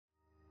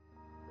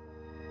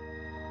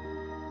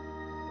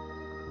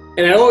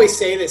And I always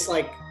say this,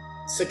 like,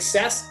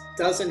 success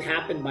doesn't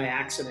happen by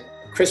accident.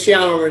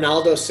 Cristiano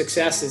Ronaldo's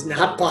success is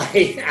not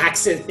by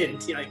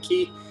accident. Like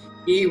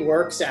he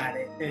works at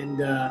it.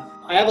 And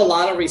I have a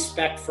lot of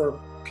respect for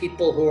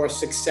people who are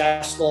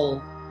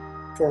successful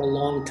for a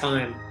long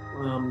time.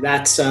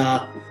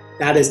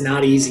 That is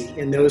not easy.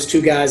 And those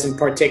two guys in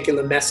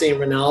particular, Messi and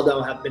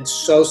Ronaldo, have been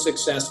so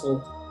successful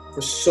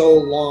for so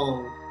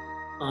long.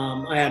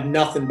 I have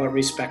nothing but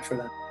respect for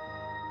them.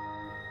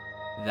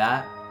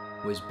 That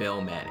was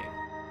Bill Manning,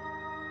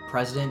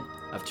 president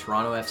of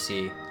Toronto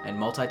FC and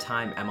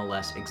multi-time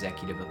MLS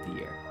Executive of the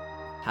Year.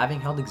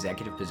 Having held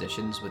executive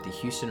positions with the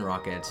Houston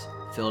Rockets,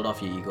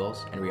 Philadelphia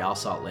Eagles, and Real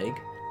Salt Lake,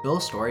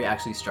 Bill's story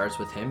actually starts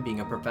with him being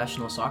a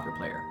professional soccer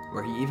player,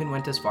 where he even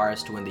went as far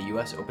as to win the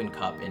US Open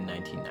Cup in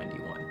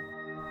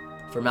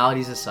 1991.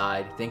 Formalities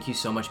aside, thank you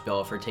so much,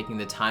 Bill, for taking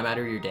the time out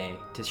of your day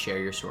to share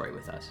your story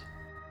with us.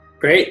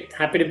 Great.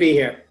 Happy to be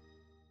here.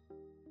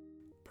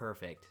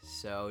 Perfect.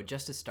 So,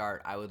 just to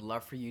start, I would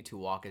love for you to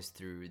walk us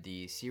through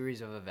the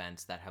series of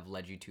events that have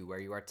led you to where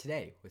you are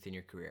today within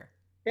your career.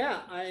 Yeah,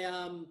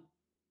 I've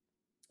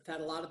had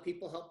a lot of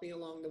people help me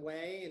along the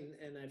way,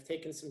 and I've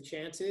taken some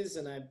chances,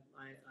 and I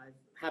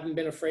haven't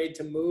been afraid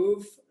to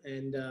move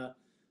and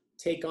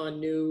take on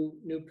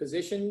new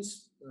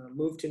positions,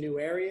 move to new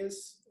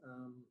areas,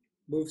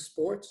 move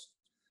sports,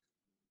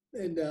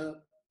 and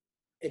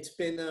it's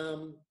been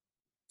um,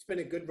 it's been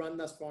a good run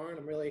thus far, and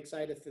I'm really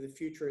excited for the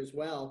future as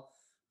well.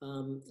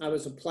 I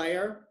was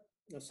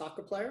a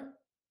soccer player,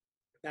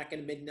 back in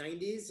the mid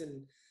 '90s,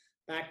 and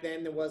back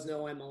then there was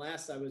no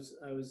MLS. I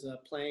was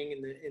playing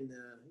in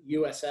the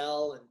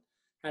USL and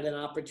had an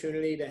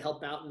opportunity to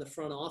help out in the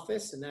front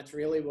office, and that's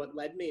really what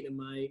led me to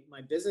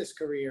my business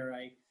career.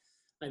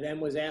 I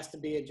then was asked to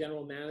be a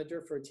general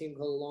manager for a team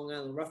called the Long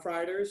Island Rough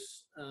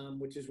Riders,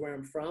 which is where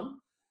I'm from,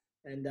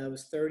 and I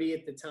was 30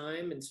 at the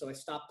time, and so I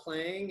stopped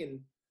playing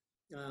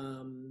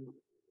and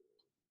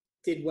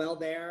did well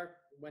there.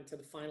 Went to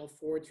the Final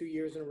Four 2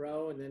 years in a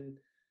row, and then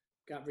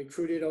got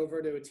recruited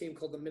over to a team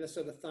called the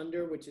Minnesota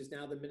Thunder, which is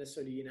now the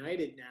Minnesota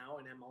United now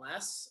in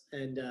MLS,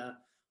 and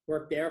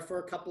worked there for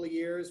a couple of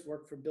years.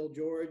 Worked for Bill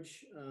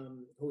George,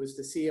 who was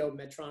the CEO of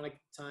Medtronic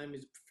at the time.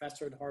 He's a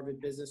professor at Harvard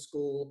Business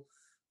School,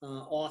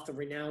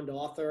 renowned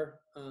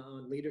author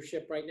on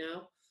leadership right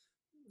now.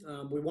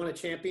 We won a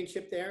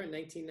championship there in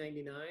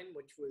 1999,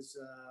 which was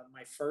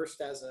my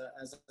first as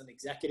an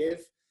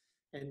executive,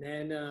 and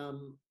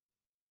then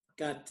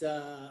got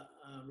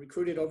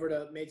recruited over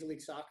to Major League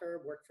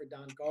Soccer, worked for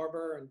Don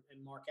Garber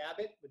and Mark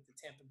Abbott with the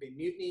Tampa Bay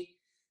Mutiny.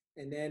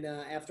 And then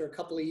after a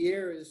couple of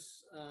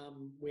years,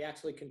 we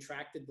actually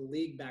contracted the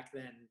league back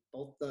then.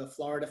 Both the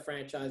Florida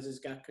franchises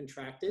got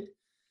contracted.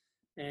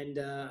 And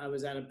I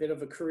was at a bit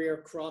of a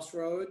career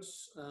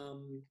crossroads,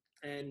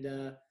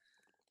 and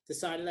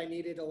decided I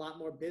needed a lot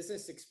more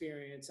business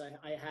experience.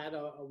 I had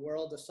a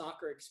world of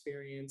soccer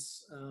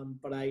experience,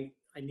 but I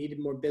needed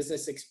more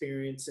business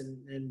experience,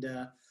 and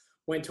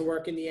went to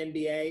work in the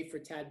NBA for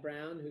Tad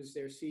Brown, who's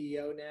their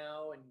CEO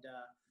now, and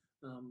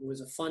it was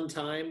a fun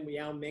time.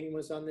 Yao Ming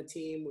was on the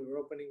team. We were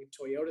opening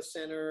a Toyota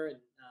Center,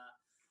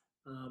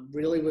 and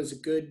really was a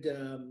good.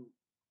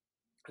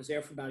 I was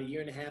there for about a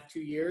year and a half, 2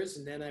 years,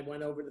 and then I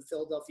went over to the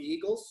Philadelphia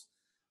Eagles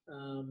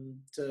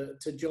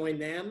to join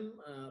them.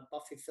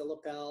 Buffy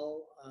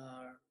Philippel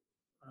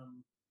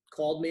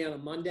called me on a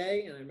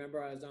Monday, and I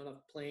remember I was on a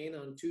plane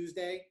on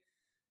Tuesday.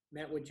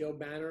 Met with Joe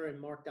Banner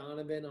and Mark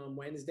Donovan on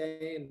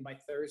Wednesday, and by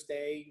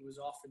Thursday he was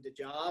offered the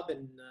job,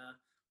 and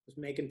was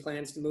making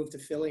plans to move to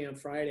Philly on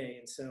Friday.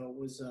 And so it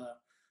was a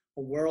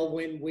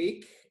whirlwind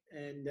week,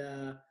 and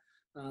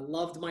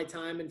loved my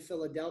time in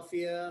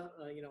Philadelphia.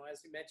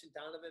 As you mentioned,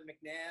 Donovan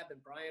McNabb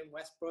and Brian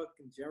Westbrook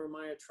and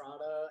Jeremiah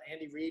Trotta.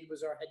 Andy Reid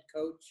was our head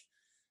coach.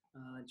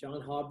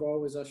 John Harbaugh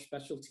was our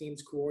special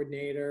teams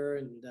coordinator,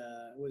 and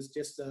it was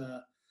just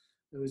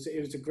it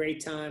was a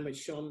great time with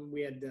Sean.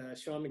 We had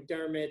Sean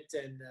McDermott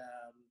and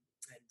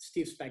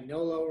Steve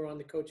Spagnuolo were on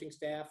the coaching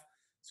staff.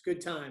 It's a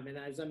good time. And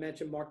as I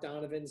mentioned, Mark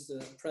Donovan's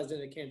the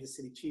president of Kansas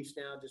City Chiefs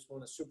now, just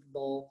won a Super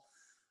Bowl.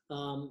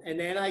 And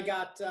then I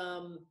got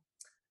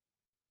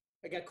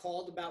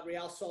called about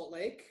Real Salt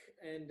Lake,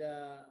 and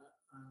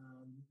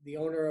the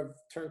owner of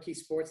Turnkey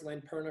Sports,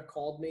 Len Perner,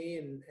 called me,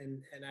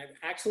 and I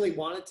actually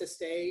wanted to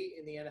stay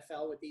in the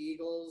NFL with the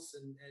Eagles,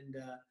 and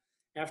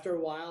after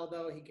a while,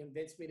 though, he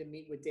convinced me to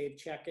meet with Dave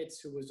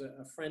Checketts, who was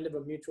a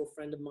mutual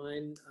friend of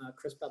mine,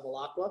 Chris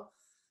Bevilacqua.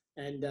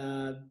 And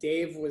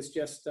Dave was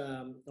just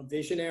a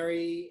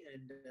visionary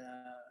and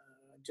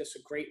just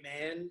a great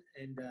man.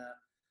 And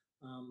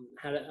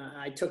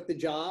I took the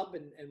job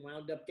and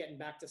wound up getting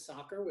back to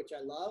soccer, which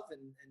I love,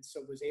 and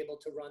so was able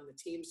to run the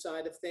team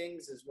side of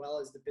things as well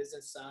as the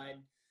business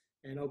side,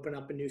 and open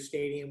up a new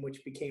stadium,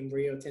 which became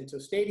Rio Tinto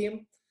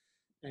Stadium.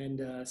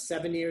 And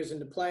 7 years in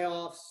the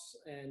playoffs,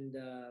 and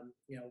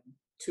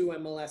two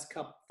MLS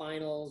Cup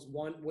finals,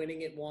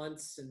 winning it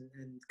once, and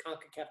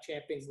CONCACAF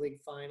Champions League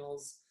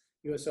finals,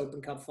 US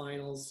Open Cup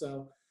finals.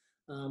 So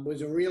it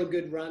was a real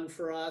good run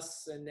for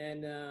us. And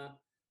then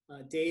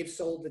Dave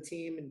sold the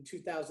team in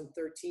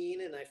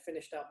 2013, and I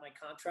finished out my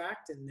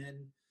contract, and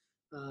then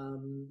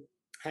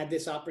had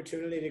this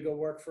opportunity to go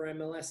work for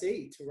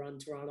MLSE to run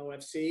Toronto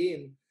FC,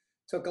 and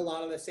took a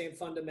lot of the same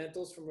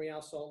fundamentals from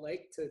Real Salt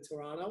Lake to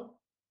Toronto.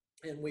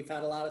 And we've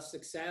had a lot of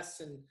success,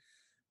 and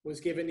was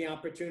given the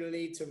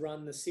opportunity to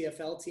run the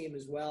CFL team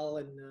as well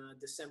in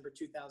December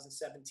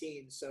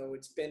 2017. So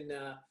it's been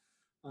a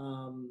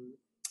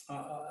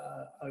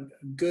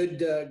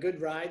good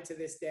ride to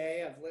this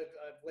day. I've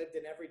lived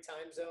in every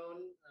time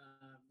zone.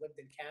 Lived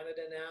in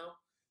Canada now,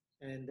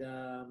 and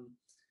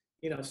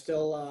I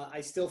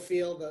still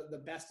feel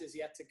the best is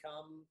yet to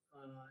come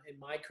in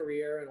my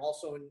career, and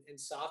also in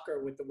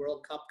soccer with the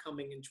World Cup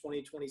coming in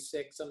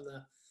 2026. I'm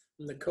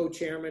the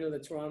co-chairman of the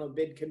Toronto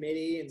Bid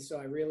Committee, and so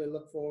I really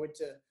look forward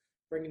to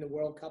bringing the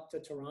World Cup to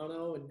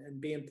Toronto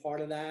and being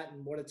part of that,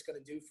 and what it's going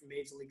to do for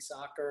Major League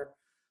Soccer.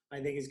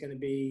 I think is going to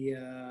be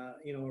a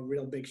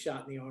real big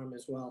shot in the arm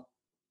as well.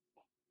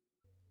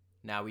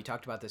 Now, we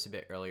talked about this a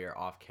bit earlier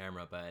off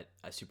camera, but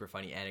a super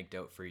funny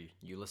anecdote for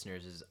you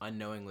listeners is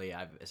unknowingly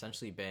I've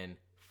essentially been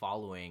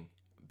following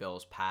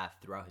Bill's path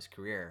throughout his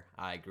career.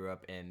 I grew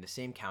up in the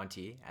same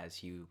county as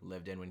he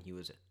lived in when he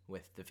was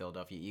with the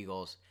Philadelphia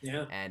Eagles.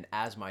 Yeah. And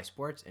as my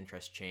sports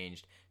interest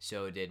changed,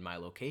 so did my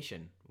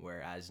location,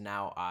 whereas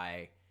now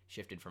I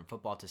shifted from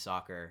football to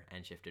soccer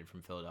and shifted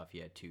from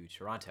Philadelphia to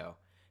Toronto.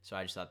 So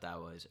I just thought that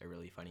was a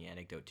really funny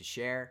anecdote to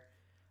share.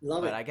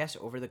 Love But it. I guess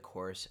over the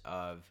course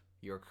of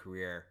your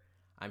career,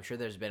 I'm sure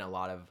there's been a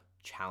lot of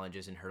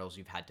challenges and hurdles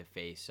you've had to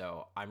face.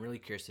 So I'm really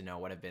curious to know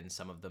what have been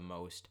some of the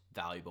most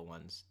valuable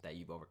ones that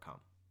you've overcome.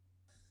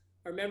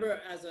 I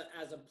remember as a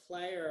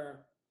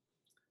player,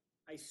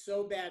 I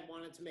so bad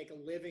wanted to make a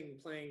living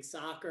playing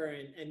soccer,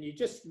 and you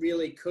just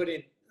really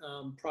couldn't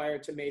prior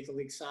to Major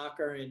League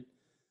Soccer. And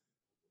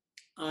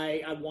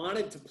I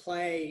wanted to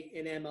play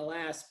in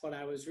MLS, but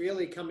I was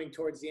really coming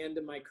towards the end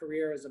of my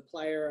career as a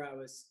player. I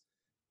was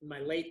in my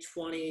late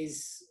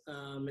 20s,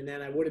 and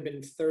then I would have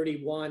been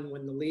 31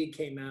 when the league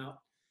came out.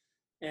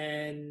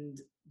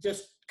 And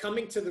just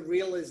coming to the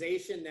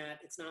realization that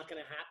it's not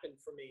going to happen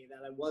for me,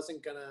 that I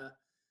wasn't going to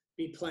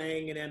be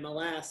playing in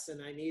MLS,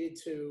 and I needed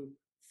to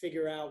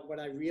figure out what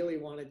I really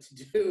wanted to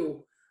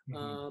do.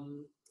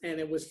 Mm-hmm. And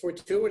it was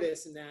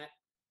fortuitous in that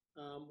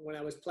when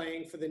I was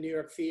playing for the New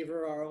York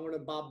Fever, our owner,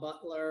 Bob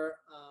Butler,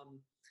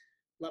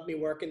 let me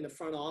work in the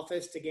front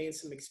office to gain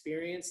some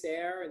experience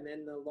there. And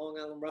then the Long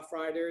Island Rough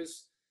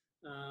Riders,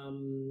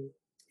 had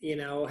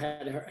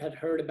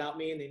heard about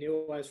me, and they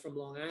knew I was from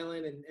Long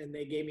Island, and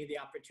they gave me the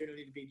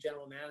opportunity to be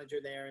general manager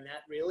there. And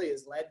that really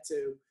has led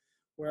to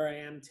where I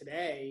am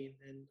today,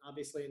 and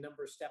obviously a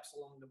number of steps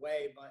along the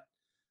way. But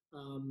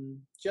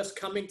just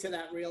coming to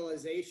that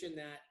realization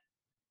that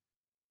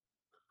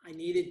I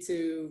needed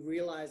to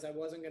realize I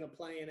wasn't going to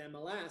play in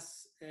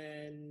MLS,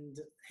 and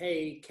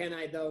hey, can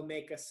I though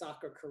make a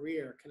soccer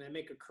career? Can I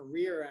make a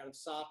career out of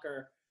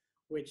soccer,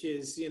 which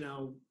is,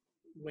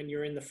 when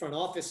you're in the front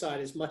office side,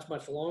 is much,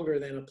 much longer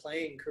than a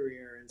playing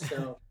career. And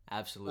so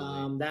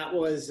Absolutely. that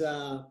was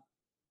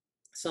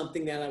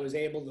something that I was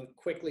able to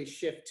quickly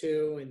shift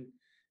to,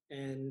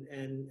 and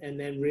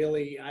then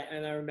really,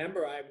 I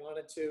remember I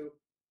wanted to,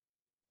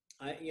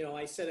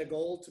 I set a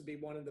goal to be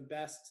one of the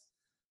best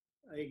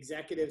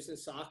executives in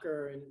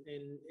soccer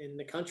in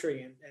the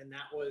country, and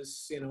that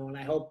was, and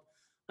I hope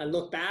I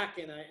look back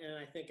and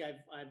I think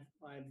I've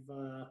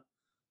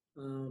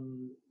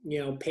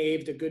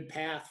paved a good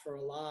path for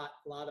a lot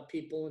of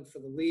people and for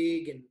the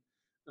league.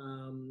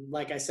 And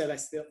like I said, I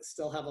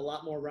still have a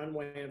lot more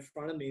runway in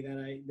front of me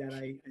that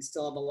I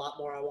still have a lot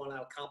more I want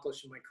to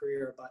accomplish in my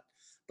career.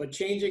 But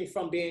changing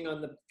from being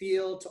on the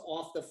field to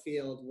off the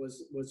field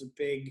was a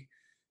big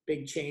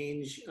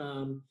change.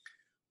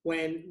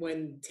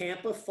 When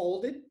Tampa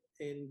folded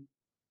in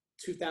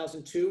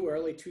 2002,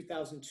 early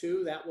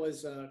 2002, that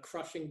was a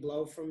crushing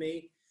blow for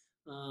me.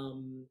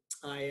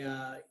 I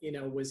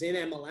was in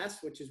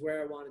MLS, which is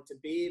where I wanted to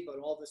be, but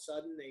all of a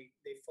sudden they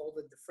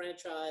folded the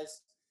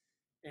franchise,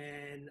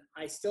 and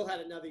I still had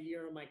another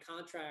year on my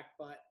contract,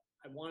 but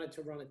I wanted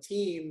to run a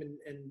team,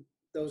 and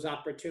those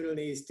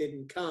opportunities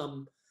didn't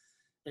come.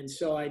 And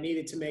so I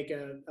needed to make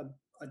a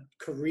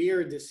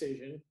career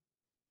decision.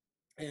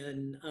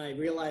 And I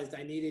realized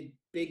I needed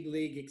big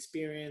league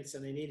experience,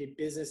 and I needed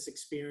business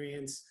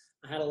experience.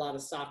 I had a lot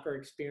of soccer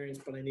experience,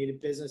 but I needed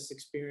business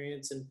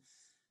experience, and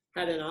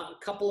had a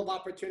couple of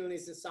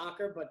opportunities in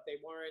soccer, but they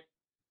weren't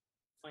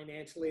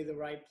financially the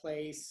right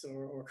place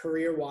or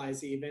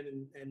career-wise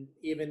even, and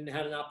even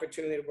had an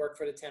opportunity to work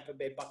for the Tampa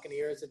Bay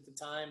Buccaneers at the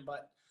time.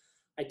 But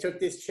I took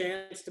this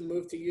chance to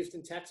move to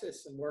Houston,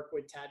 Texas, and work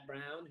with Tad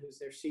Brown, who's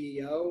their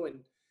CEO,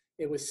 and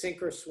it was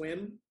sink or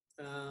swim.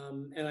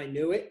 And I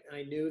knew it.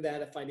 I knew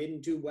that if I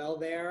didn't do well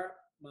there,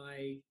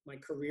 my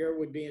career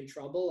would be in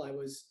trouble. I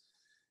was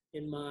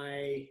in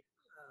my,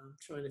 I'm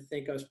trying to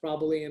think, I was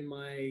probably in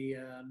my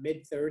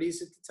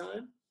mid-30s at the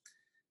time.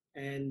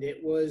 And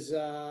it was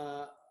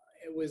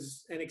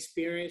an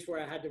experience where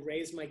I had to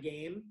raise my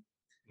game.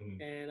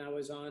 Mm-hmm. And I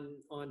was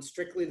on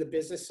strictly the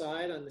business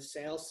side, on the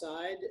sales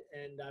side,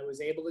 and I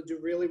was able to do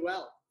really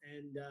well.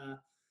 And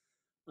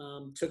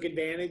took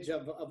advantage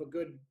of a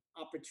good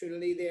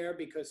opportunity there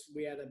because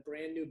we had a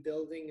brand new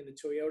building in the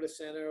Toyota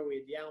Center. We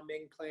had Yao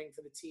Ming playing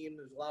for the team.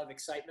 There was a lot of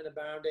excitement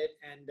around it,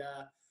 and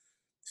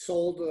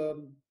sold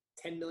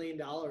 $10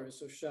 million or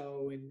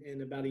so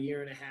in about a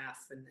year and a half,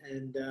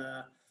 and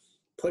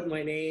put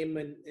my name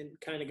and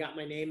kind of got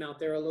my name out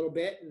there a little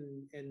bit,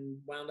 and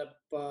wound up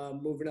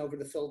moving over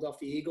to the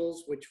Philadelphia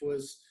Eagles, which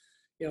was,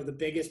 the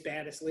biggest,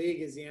 baddest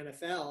league is the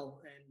NFL,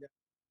 and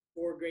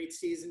 4 great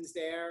seasons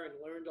there, and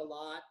learned a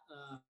lot.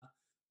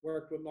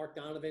 Worked with Mark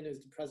Donovan,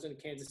 who's the president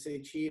of Kansas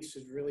City Chiefs,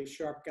 who's a really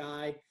sharp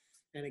guy,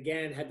 and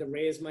again had to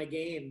raise my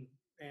game.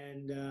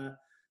 And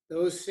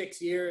those 6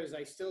 years,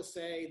 I still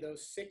say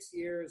those 6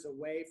 years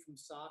away from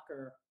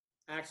soccer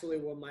actually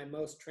were my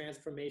most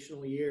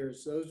transformational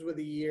years. Those were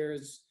the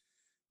years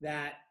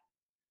that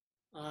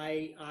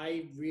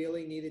I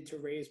really needed to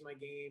raise my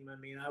game. I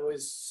mean, I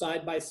was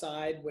side by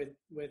side with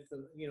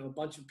a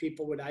bunch of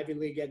people with Ivy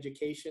League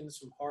educations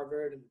from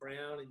Harvard and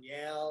Brown and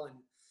Yale, and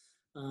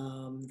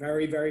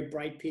very, very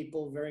bright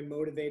people, very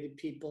motivated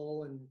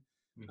people. And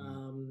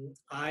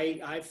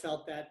I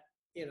felt that,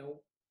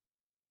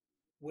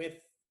 with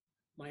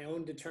my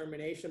own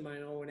determination,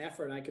 my own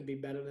effort, I could be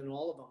better than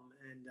all of them.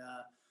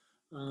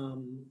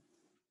 And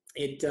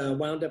it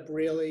wound up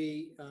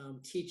really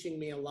teaching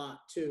me a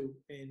lot too,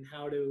 in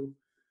how to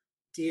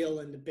deal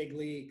in the big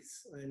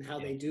leagues and how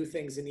they do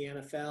things in the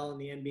NFL and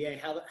the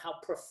NBA, how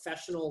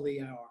professional they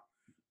are.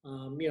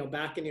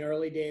 Back in the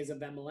early days of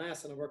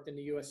MLS, and I worked in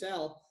the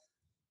USL,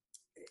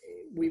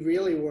 we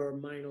really were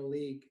minor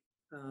league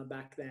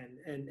back then,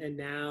 and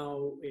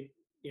now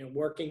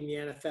working in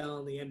the NFL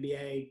and the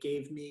NBA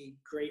gave me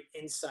great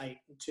insight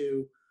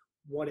into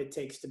what it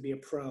takes to be a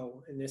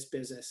pro in this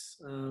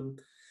business.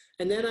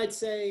 And then I'd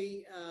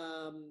say,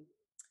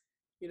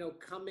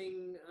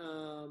 coming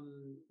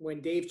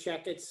when Dave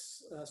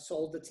Checketts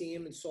sold the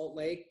team in Salt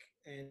Lake,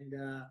 and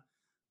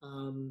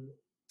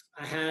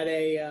I had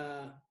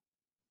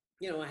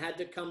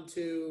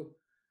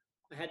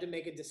I had to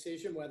make a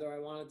decision whether I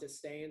wanted to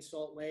stay in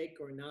Salt Lake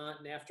or not.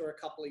 And after a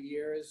couple of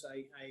years,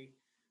 I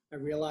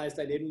realized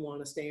I didn't want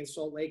to stay in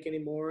Salt Lake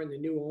anymore, and the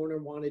new owner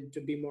wanted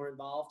to be more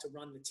involved, to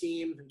run the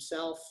team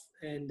himself.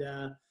 And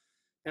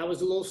that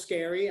was a little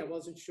scary. I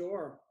wasn't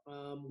sure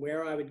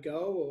where I would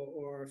go,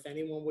 or if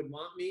anyone would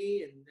want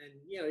me. And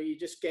you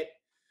just get,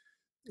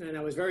 and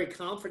I was very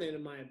confident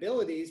in my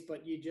abilities,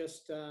 but you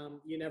just,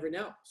 you never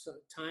know. So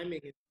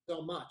timing is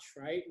so much,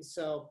 right? And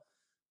so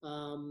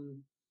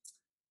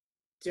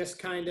just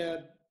kind of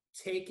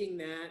taking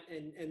that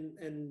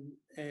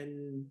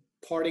and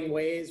parting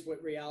ways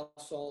with Real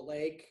Salt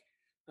Lake,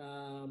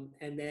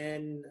 and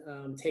then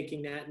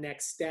taking that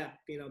next step,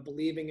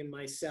 believing in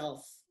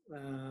myself.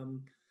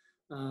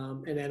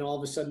 And then all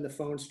of a sudden the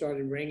phone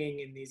started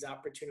ringing and these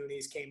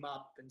opportunities came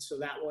up. And so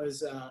that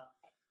was,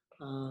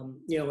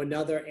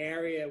 another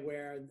area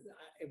where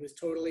it was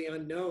totally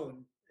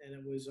unknown, and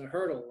it was a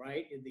hurdle,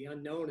 right? The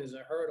unknown is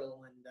a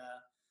hurdle.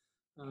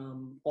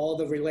 And all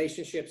the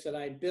relationships that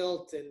I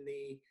built and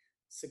the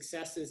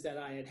successes that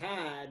I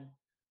had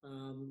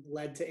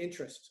led to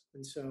interest.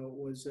 And so it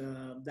was,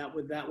 that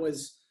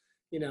was,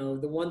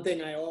 the one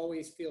thing I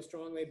always feel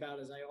strongly about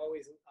is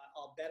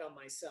I'll bet on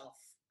myself,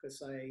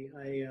 because I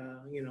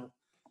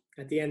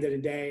at the end of the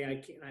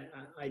day,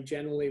 I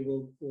generally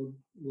will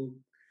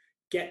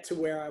get to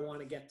where I want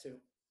to get to.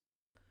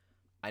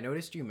 I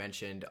noticed you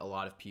mentioned a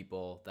lot of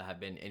people that have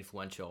been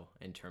influential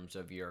in terms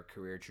of your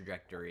career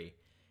trajectory.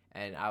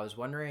 And I was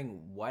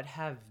wondering, what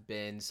have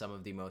been some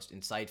of the most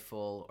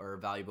insightful or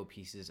valuable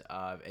pieces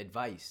of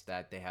advice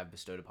that they have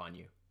bestowed upon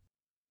you?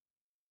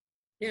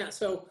 Yeah,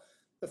 so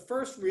the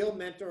first real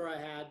mentor I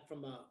had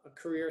from a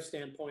career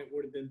standpoint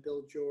would have been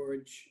Bill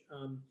George.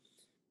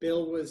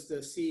 Bill was the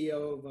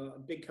CEO of a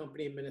big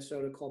company in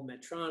Minnesota called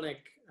Medtronic.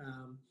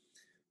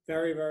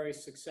 Very, very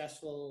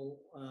successful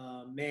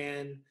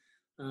man.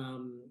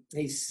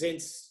 He's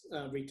since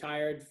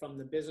retired from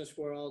the business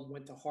world,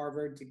 went to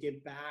Harvard to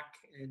give back,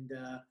 and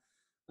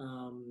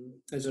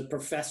as a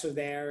professor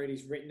there, and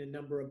he's written a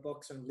number of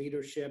books on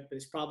leadership.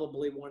 He's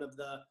probably one of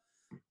the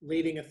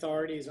leading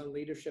authorities on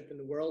leadership in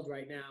the world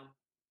right now.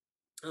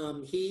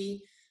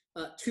 He,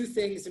 two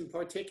things in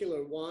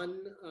particular.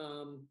 One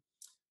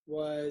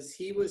was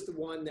he was the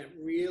one that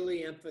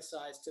really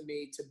emphasized to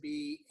me to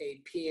be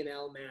a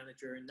P&L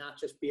manager and not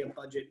just be a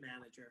budget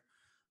manager.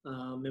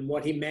 And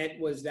what he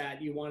meant was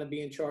that you want to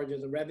be in charge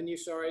of the revenue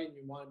side, and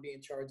you want to be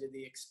in charge of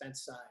the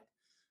expense side,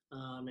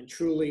 and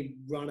truly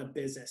run a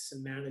business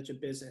and manage a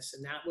business.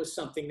 And that was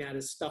something that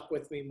has stuck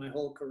with me my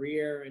whole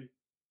career. And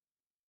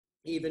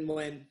even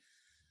when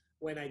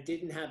I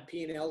didn't have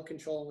P&L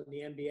control in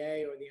the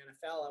NBA or the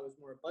NFL, I was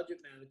more a budget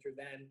manager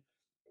then.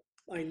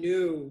 I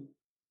knew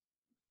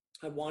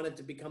I wanted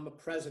to become a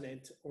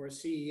president or a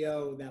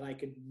CEO, that I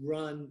could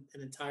run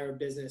an entire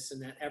business and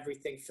that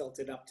everything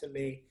filtered up to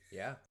me.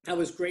 Yeah. That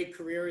was great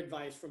career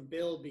advice from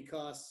Bill,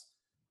 because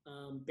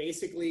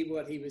basically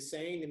what he was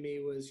saying to me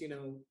was,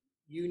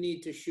 you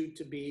need to shoot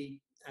to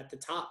be at the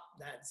top.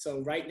 So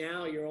right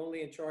now you're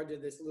only in charge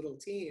of this little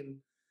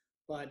team,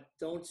 but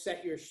don't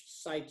set your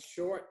sights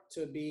short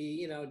to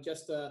be,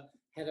 just a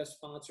head of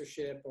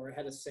sponsorship or a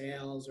head of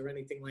sales or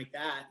anything like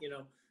that.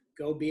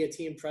 Go be a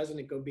team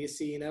president, go be a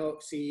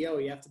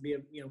CEO. You have to be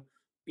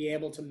be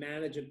able to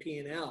manage a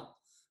P&L,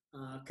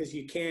 because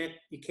you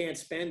can't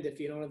spend if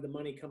you don't have the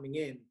money coming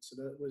in. So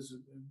that was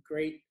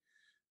great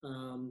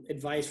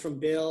advice from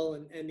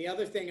Bill. And the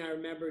other thing I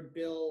remembered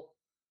Bill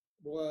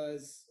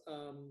was,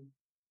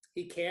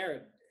 he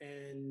cared.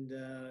 And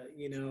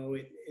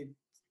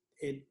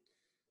it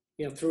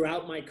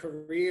throughout my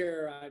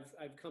career,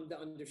 I've come to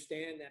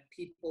understand that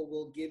people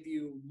will give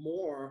you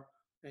more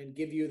and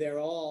give you their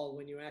all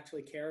when you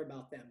actually care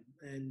about them,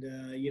 and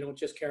you don't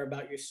just care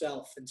about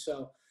yourself. And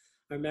so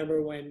I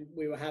remember when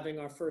we were having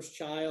our first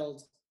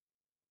child,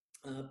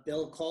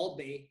 Bill called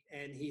me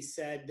and he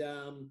said,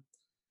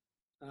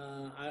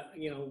 I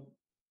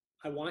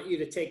want you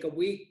to take a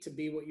week to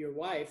be with your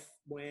wife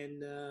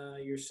when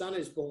your son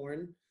is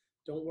born.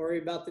 Don't worry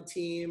about the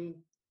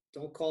team.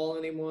 Don't call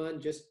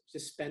anyone. Just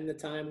spend the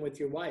time with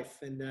your wife.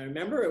 And I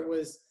remember it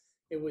was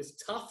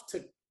tough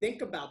to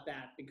think about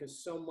that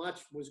because so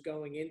much was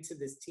going into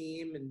this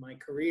team and my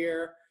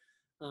career.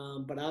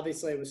 But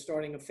obviously, I was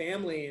starting a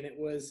family, and it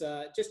was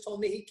just told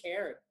me he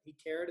cared. He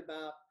cared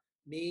about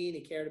me, and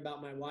he cared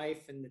about my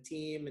wife and the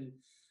team, and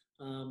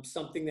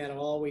something that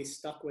always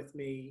stuck with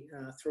me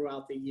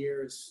throughout the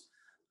years.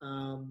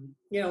 And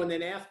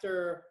then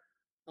after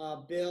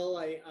Bill,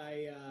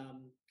 I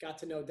got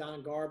to know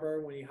Don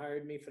Garber when he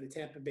hired me for the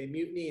Tampa Bay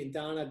Mutiny. And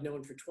Don I've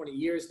known for 20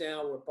 years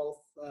now. We're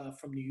both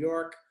from New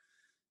York.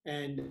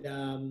 And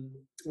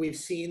we've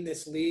seen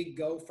this league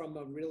go from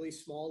a really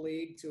small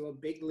league to a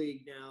big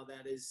league now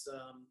that is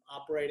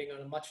operating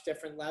on a much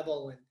different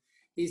level. And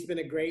he's been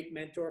a great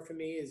mentor for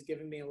me, has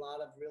given me a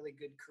lot of really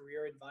good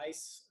career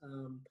advice.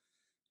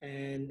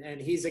 And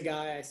he's a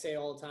guy I say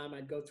all the time,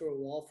 I'd go through a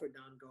wall for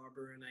Don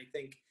Garber. And I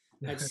think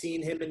I've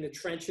seen him in the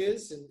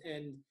trenches,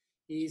 and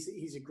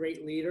he's a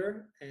great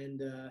leader,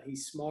 and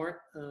he's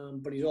smart,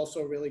 but he's also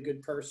a really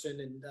good person.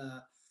 And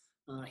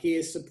he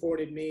has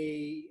supported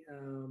me,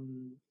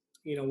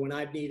 when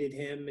I've needed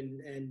him,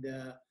 and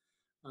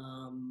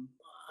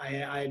I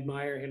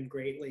admire him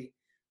greatly.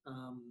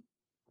 I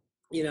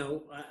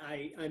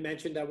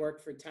mentioned I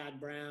worked for Tad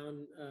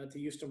Brown, the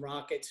Houston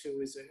Rockets,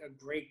 who is a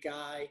great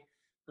guy.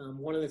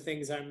 One of the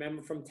things I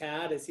remember from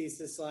Tad is he's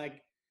just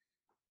like,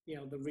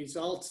 the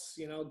results,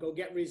 go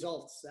get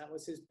results. That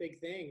was his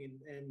big thing.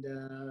 And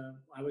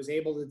I was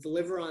able to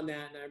deliver on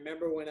that. And I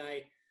remember when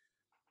I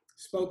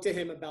spoke to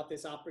him about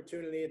this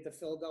opportunity at the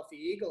Philadelphia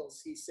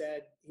Eagles, he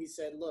said,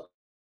 look,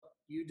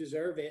 you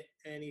deserve it.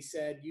 And he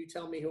said, you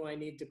tell me who I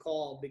need to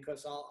call,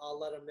 because I'll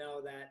let him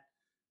know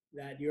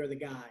that you're the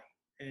guy.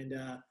 And,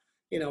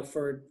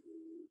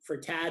 for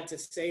Tad to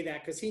say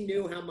that, because he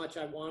knew how much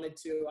I wanted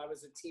to. I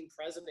was a team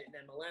president in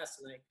MLS,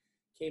 and I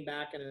came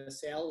back in a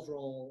sales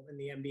role in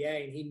the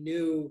NBA, and he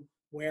knew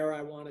where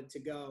I wanted to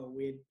go.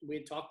 We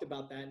had talked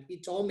about that, and he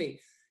told me,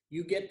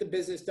 you get the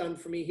business done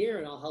for me here,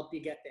 and I'll help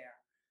you get there.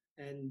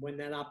 And when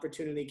that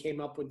opportunity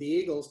came up with the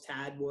Eagles,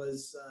 Tad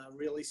was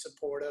really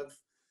supportive.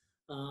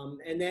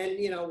 And then,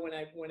 when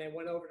I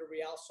went over to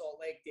Real Salt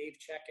Lake, Dave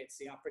Checkett's,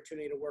 the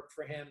opportunity to work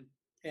for him,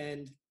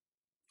 and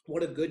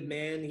what a good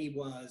man he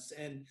was.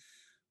 And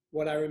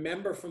what I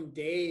remember from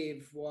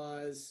Dave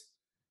was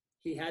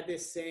he had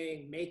this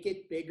saying, make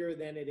it bigger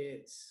than it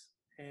is.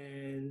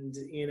 And,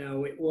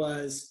 it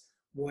was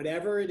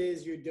whatever it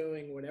is you're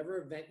doing, whatever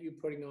event you're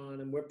putting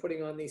on, and we're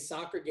putting on these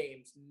soccer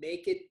games,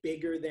 make it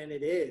bigger than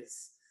it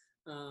is.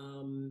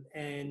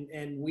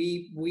 And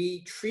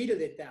we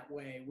treated it that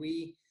way.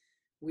 We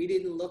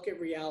didn't look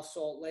at Real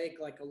Salt Lake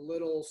like a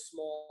little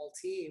small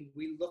team.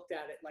 We looked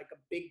at it like a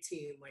big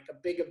team, like a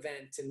big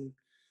event,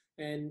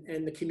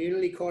 and the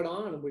community caught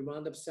on, and we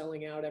wound up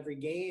selling out every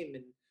game.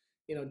 And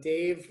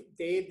Dave,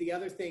 the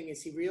other thing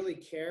is he really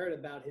cared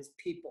about his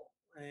people,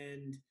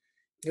 and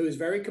he was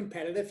very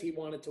competitive. He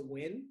wanted to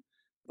win,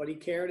 but he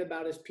cared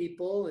about his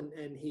people,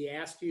 and he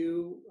asked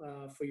you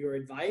for your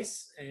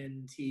advice,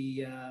 and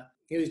he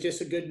was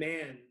just a good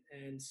man.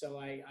 And so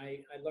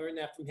I learned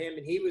that from him,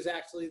 and he was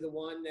actually the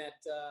one that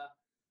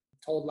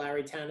told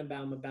Larry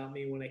Tannenbaum about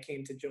me when I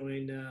came to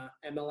join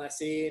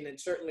MLSE, and then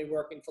certainly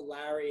working for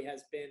Larry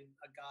has been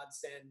a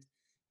godsend.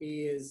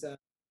 He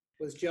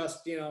was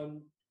just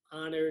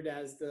honored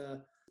as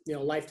the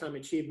Lifetime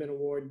Achievement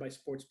Award by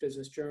Sports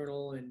Business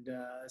Journal, and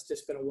it's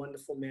just been a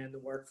wonderful man to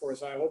work for.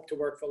 So I hope to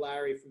work for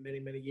Larry for many,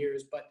 many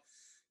years. But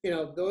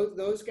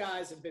those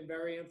guys have been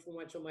very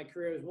influential in my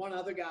career. There's one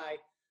other guy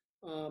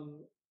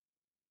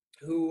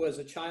who was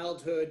a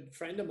childhood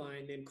friend of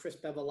mine named Chris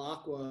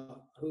Bevilacqua,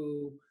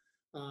 who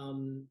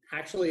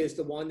actually is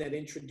the one that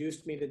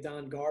introduced me to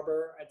Don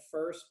Garber at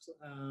first.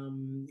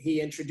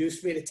 He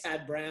introduced me to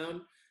Tad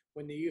Brown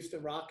when the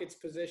Houston Rockets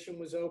position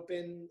was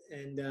open,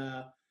 and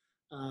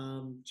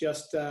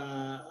just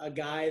a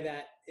guy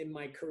that in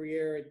my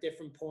career at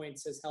different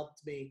points has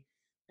helped me.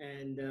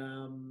 And,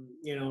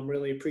 I'm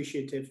really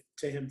appreciative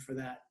to him for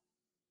that.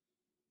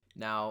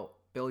 Now,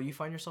 Bill, you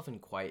find yourself in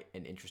quite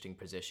an interesting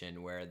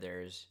position where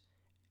there's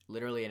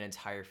literally an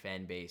entire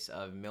fan base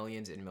of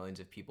millions and millions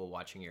of people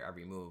watching your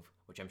every move,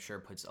 which I'm sure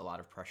puts a lot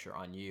of pressure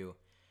on you.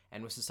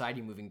 And with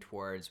society moving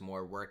towards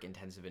more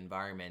work-intensive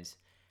environments,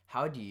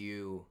 how do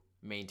you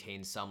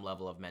maintain some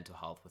level of mental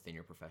health within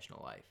your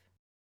professional life?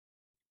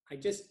 I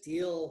just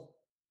deal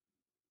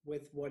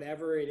with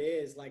whatever it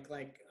is. Like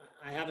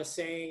I have a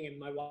saying, and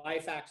my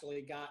wife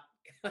actually got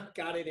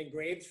got it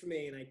engraved for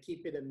me, and I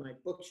keep it in my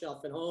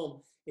bookshelf at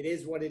home. It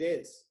is what it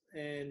is,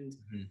 and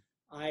Mhm.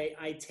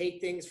 I take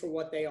things for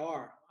what they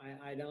are.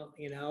 I don't,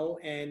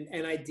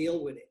 and I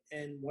deal with it.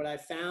 And what I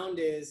found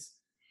is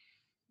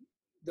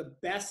the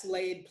best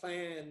laid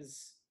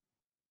plans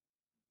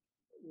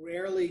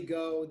rarely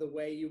go the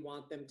way you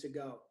want them to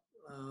go.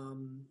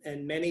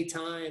 And many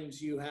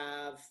times you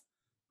have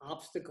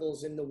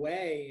obstacles in the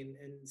way,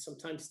 and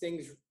sometimes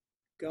things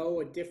go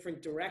a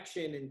different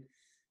direction, and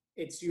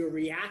it's your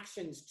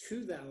reactions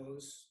to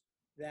those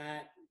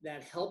that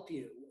help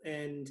you.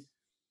 And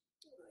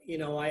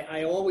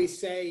I always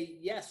say,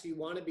 yes, you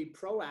want to be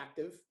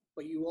proactive,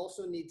 but you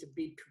also need to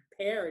be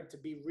prepared to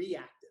be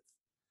reactive,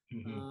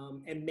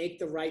 Mhm. and make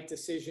the right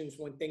decisions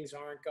when things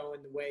aren't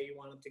going the way you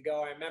want them to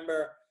go. I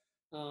remember,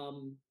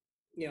 um,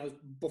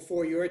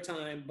 before your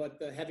time, but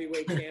the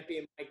heavyweight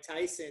champion Mike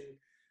Tyson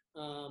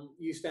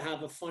used to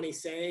have a funny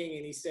saying,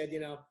 and he said,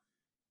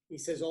 he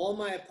says, all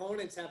my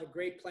opponents have a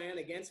great plan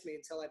against me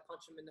until I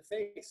punch them in the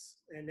face.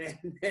 And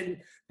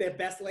then their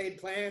best laid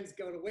plans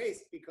go to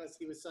waste because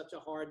he was such a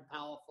hard,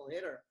 powerful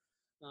hitter.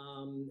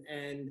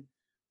 And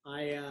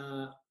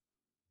I,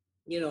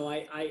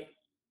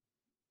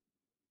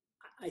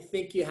 I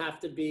think you have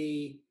to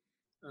be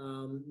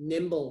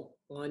nimble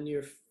on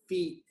your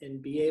feet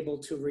and be able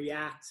to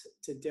react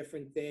to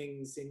different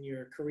things in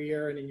your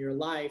career and in your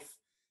life,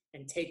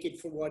 and take it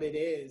for what it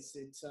is.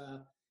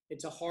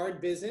 It's a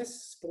hard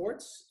business,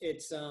 sports.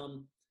 It's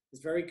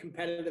very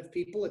competitive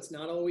people. It's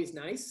not always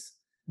nice,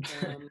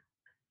 um,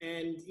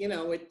 and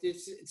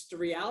it's the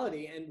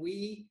reality.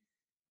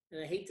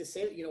 And I hate to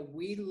say it,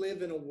 we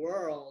live in a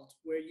world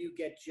where you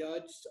get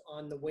judged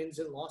on the wins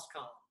and loss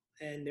column,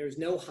 and there's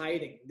no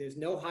hiding. There's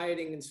no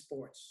hiding in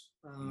sports.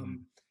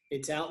 Mhm.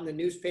 It's out in the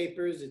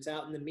newspapers, it's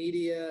out in the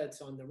media,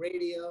 it's on the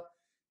radio,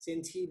 it's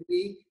in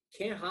TV.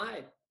 Can't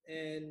hide,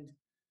 and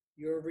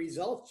your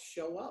results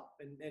show up.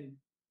 And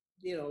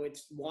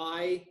it's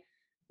why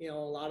a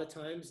lot of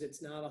times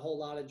it's not a whole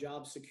lot of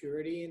job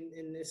security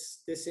in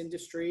this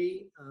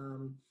industry.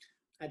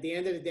 At the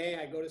end of the day,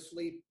 I go to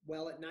sleep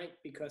well at night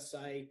because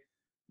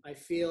I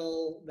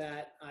feel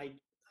that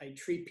I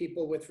treat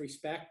people with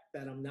respect,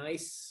 that I'm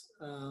nice,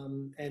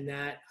 and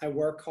that I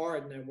work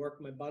hard and I work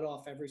my butt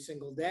off every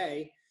single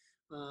day,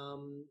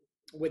 um,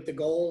 with the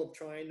goal of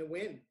trying to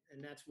win.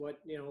 And that's what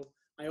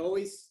I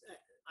always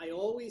I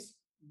always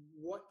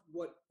what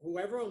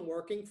whoever I'm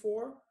working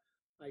for,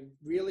 I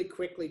really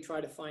quickly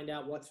try to find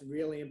out what's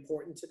really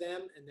important to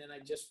them, and then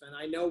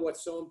I know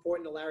what's so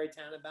important to Larry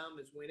Tannenbaum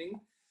is winning,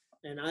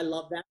 and I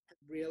love that.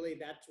 Really,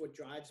 that's what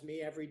drives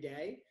me every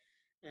day.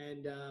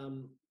 And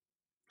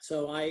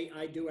so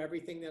I do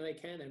everything that I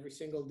can every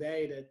single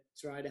day to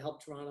try to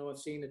help Toronto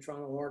FC and the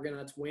Toronto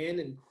Argonauts win,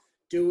 and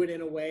do it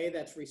in a way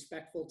that's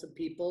respectful to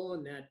people,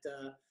 and that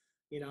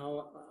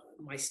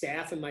my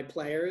staff and my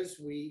players,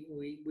 we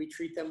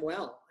treat them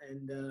well,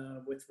 and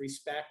with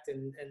respect,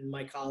 and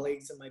my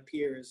colleagues and my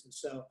peers. And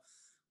so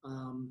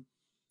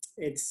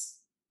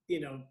it's you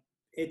know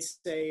it's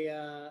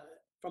a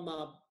from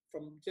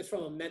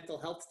a mental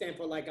health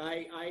standpoint, like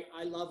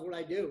I love what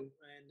I do,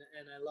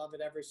 and I love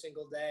it every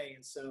single day.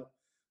 And so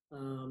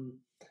um,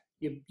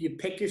 you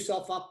pick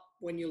yourself up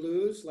when you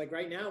lose. Like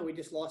right now, we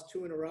just lost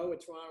 2 in a row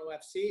at Toronto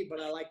FC,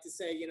 but I like to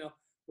say,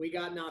 we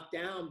got knocked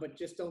down, but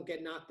just don't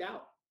get knocked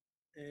out.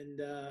 And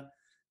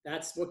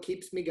that's what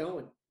keeps me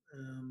going.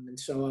 And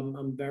so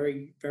I'm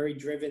very, very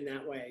driven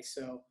that way.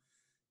 So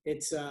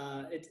it's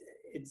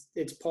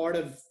part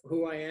of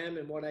who I am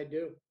and what I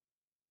do.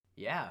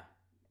 Yeah.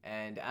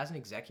 And as an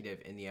executive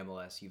in the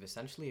MLS, you've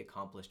essentially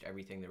accomplished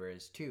everything there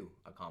is to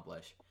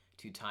accomplish.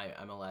 Two-time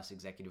MLS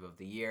Executive of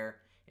the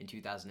Year. In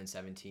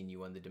 2017, you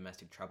won the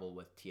domestic treble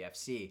with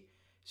TFC.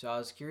 So I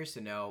was curious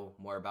to know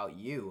more about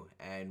you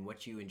and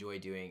what you enjoy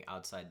doing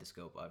outside the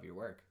scope of your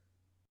work.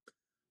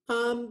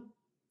 Um,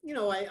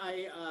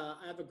 I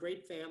have a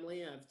great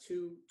family. I have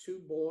two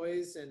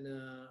boys, and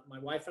my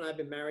wife and I have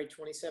been married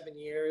 27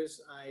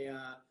 years.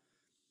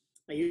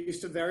 I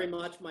used to very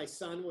much. My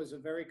son was a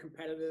very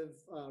competitive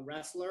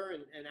wrestler,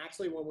 and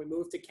actually, when we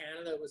moved to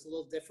Canada, it was a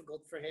little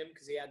difficult for him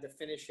because he had to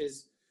finish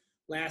his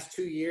last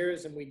 2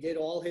 years, and we did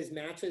all his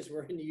matches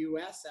were in the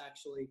U.S.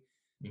 actually.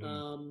 Mhm.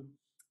 Um,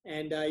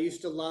 and I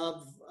used to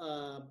love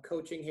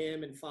coaching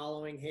him and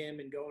following him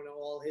and going to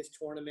all his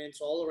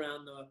tournaments all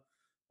around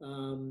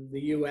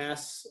the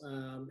U.S.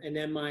 And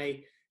then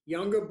my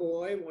younger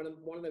boy,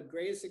 one of the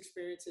greatest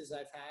experiences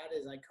I've had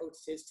is I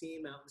coached his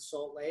team out in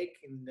Salt Lake,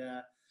 and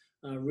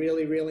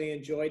really, really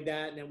enjoyed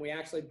that. And then we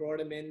actually brought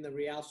him in the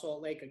Real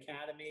Salt Lake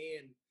Academy,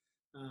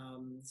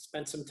 and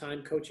spent some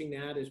time coaching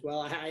that as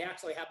well. I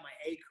actually have my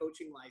A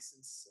coaching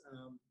license.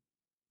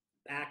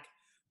 Back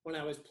when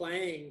I was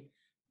playing,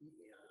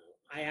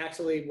 I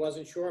actually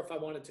wasn't sure if I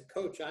wanted to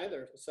coach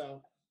either.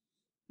 So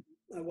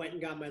I went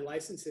and got my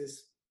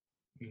licenses.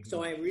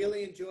 So I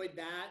really enjoyed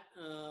that.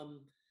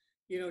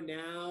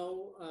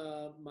 Now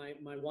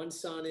my one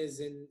son is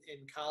in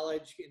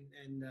college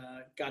and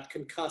got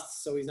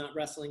concussed, so he's not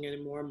wrestling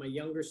anymore. My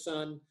younger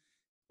son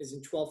is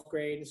in 12th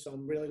grade, so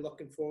I'm really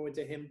looking forward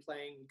to him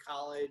playing in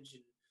college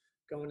and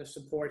going to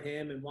support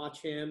him and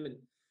watch him. And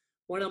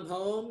when I'm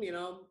home,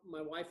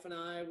 my wife and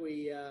I,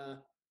 we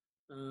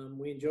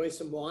enjoy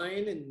some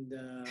wine, and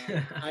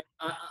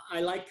I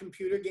like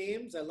computer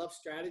games. I love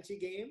strategy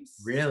games.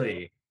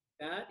 Really?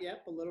 So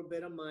yep, a little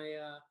bit of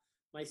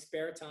my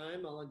spare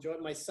time. I'll enjoy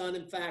it. My son,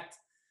 in fact,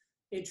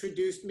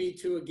 introduced me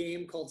to a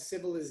game called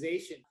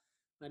Civilization,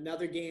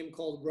 another game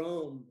called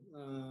Rome.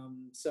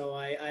 So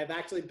I've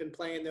actually been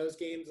playing those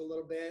games a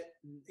little bit,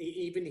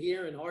 even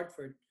here in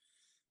Hartford,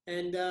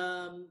 and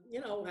have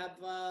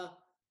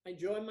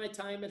enjoying my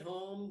time at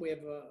home. We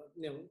have a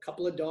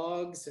couple of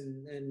dogs,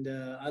 and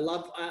I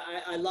love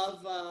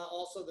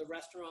also the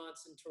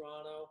restaurants in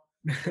Toronto.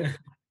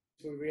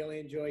 We really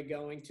enjoy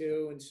going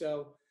to, and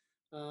so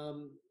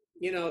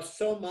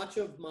so much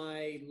of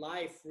my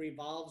life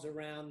revolves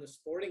around the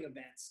sporting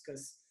events,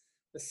 because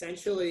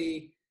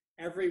essentially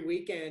every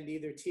weekend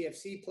either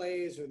TFC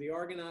plays or the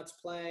Argonauts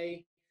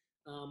play,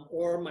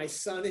 or my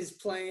son is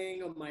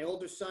playing, or my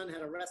older son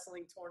had a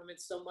wrestling tournament.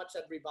 So much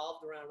that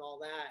revolved around all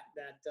that,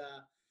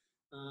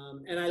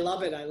 and I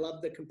love it. I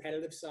love the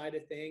competitive side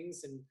of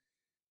things. And,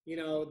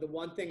 the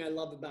one thing I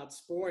love about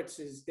sports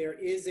is there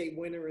is a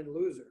winner and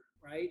loser,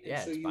 right? And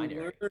Yeah, so it's you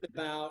binary.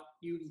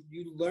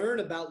 learn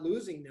about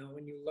losing now,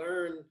 and you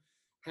learn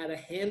how to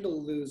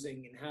handle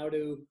losing and how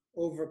to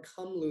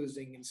overcome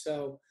losing. And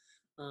so,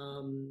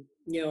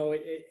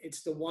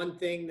 it's the one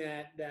thing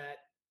that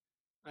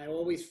I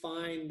always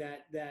find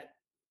that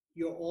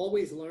you're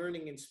always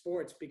learning in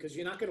sports, because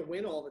you're not going to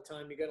win all the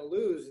time. You're going to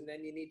lose, and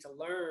then you need to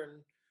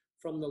learn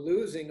from the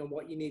losing and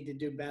what you need to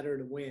do better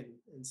to win.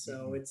 And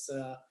so it's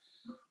I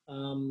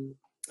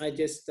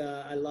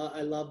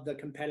love the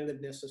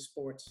competitiveness of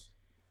sports.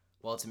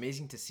 Well, it's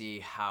amazing to see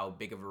how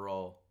big of a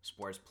role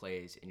sports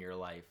plays in your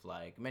life,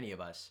 like many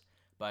of us.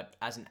 But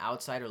as an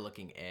outsider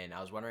looking in,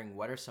 I was wondering,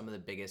 what are some of the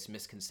biggest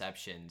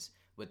misconceptions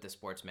with the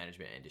sports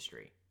management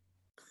industry?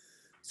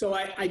 So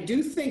I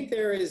do think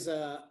there is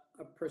a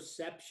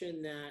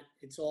perception that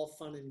it's all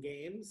fun and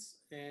games.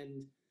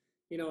 And,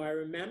 I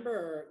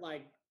remember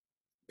like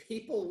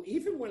people,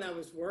 even when I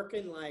was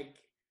working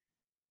like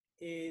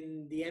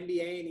in the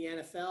NBA and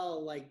the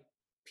NFL, like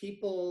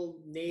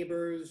people,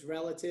 neighbors,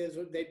 relatives,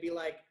 they'd be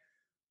like,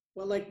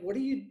 well, like, where do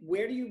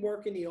you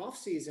work in the off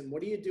season?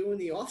 What do you do in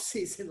the off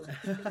season?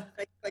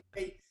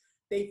 Like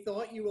they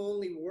thought you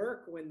only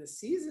work when the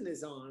season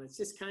is on. It's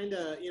just kind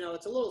of,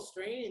 it's a little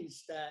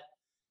strange that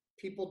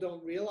people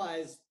don't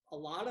realize a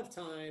lot of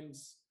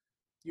times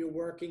you're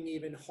working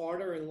even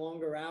harder and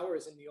longer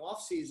hours in the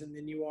off season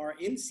than you are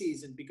in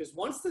season, because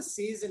once the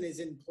season is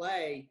in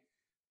play,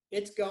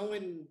 it's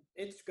going,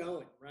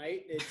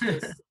 right? It's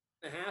just going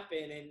to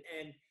happen.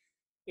 And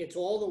it's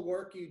all the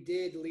work you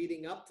did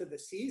leading up to the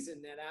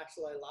season that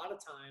actually a lot of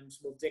times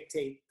will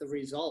dictate the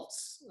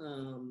results,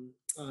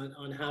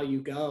 on how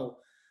you go.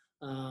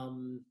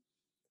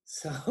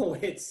 So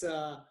it's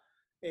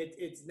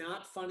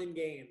not fun and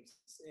games.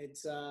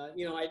 It's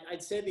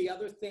I'd say the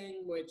other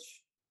thing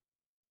which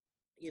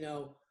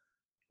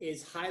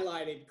is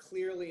highlighted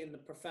clearly in the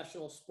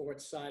professional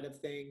sports side of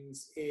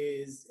things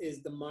is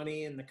the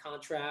money and the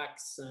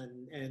contracts,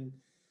 and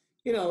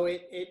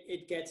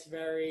it gets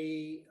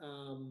very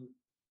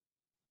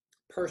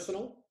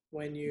personal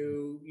when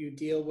you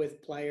deal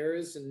with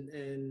players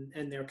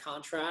and their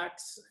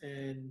contracts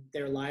and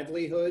their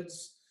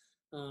livelihoods,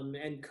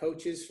 and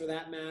coaches for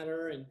that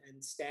matter, and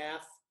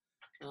staff,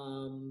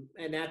 and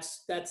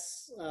that's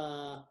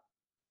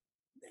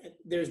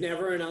there's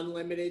never an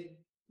unlimited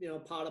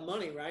pot of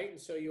money, right?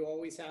 And so you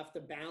always have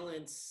to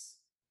balance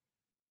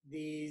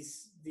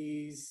these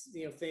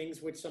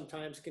things which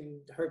sometimes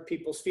can hurt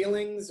people's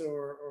feelings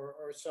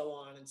or so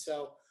on. And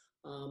so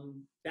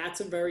that's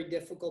a very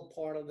difficult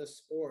part of the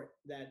sport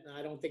that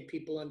I don't think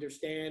people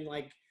understand.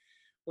 Like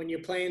when you're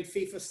playing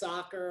FIFA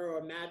soccer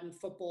or Madden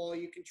football,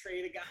 you can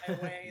trade a guy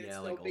away and Yeah,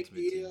 it's like no big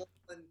Ultimate Team. deal,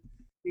 and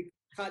you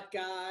cut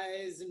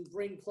guys and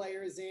bring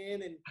players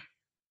in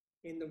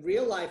the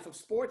real life of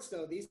sports,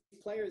 though, these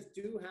players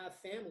do have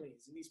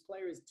families, and these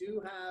players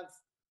do have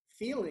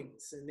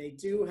feelings, and they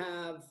do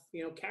have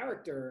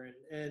character,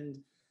 and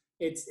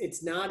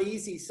it's not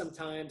easy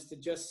sometimes to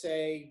just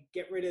say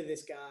get rid of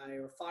this guy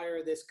or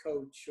fire this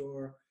coach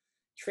or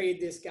trade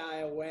this guy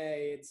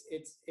away.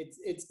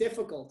 It's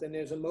difficult, and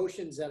there's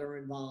emotions that are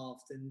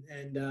involved,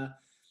 and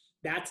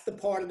that's the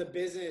part of the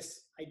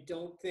business I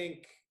don't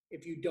think,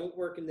 if you don't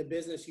work in the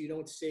business, you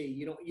don't see,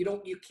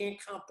 you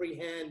can't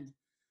comprehend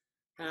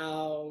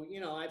how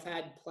I've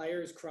had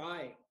players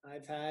cry.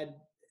 I've had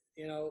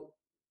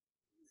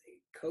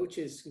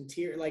coaches in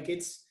tears. Like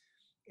it's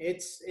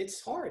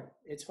hard.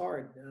 It's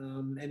hard,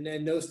 and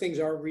then those things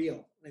are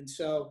real. And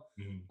so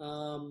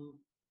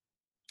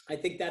I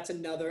think that's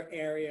another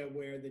area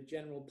where the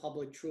general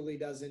public truly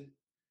doesn't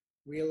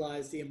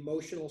realize the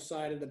emotional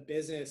side of the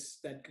business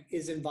that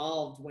is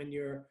involved when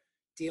you're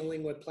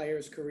dealing with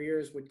players'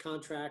 careers with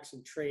contracts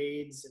and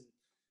trades and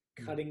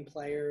cutting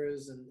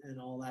players and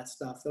all that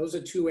stuff. Those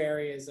are two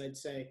areas I'd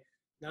say,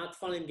 not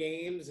fun and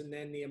games, and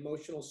then the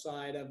emotional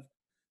side of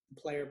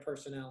the player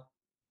personnel.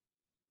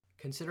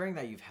 Considering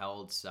that you've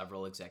held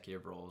several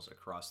executive roles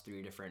across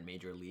three different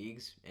major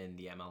leagues in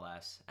the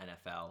MLS,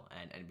 NFL,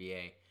 and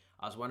NBA,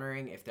 I was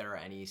wondering if there are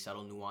any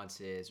subtle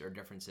nuances or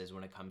differences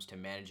when it comes to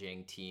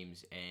managing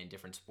teams in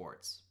different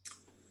sports.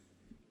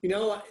 You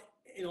know,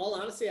 in all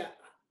honesty,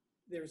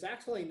 there's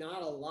actually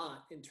not a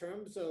lot in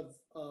terms of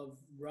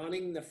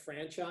running the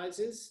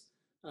franchises.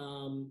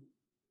 Um,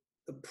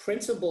 the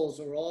principles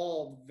are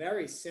all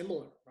very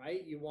similar,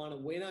 right? You want to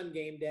win on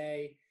game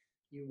day.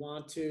 You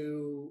want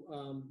to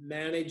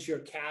manage your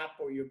cap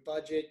or your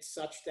budget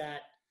such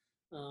that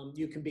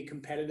you can be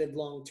competitive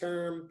long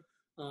term.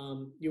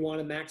 You want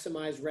to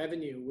maximize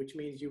revenue, which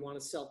means you want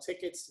to sell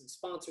tickets and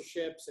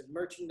sponsorships and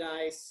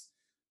merchandise.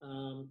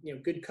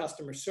 Good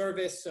customer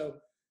service.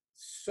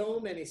 So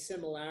many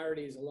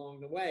similarities along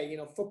the way.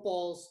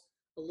 Football's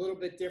a little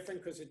bit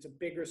different because it's a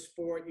bigger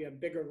sport. You have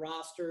bigger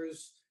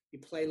rosters. You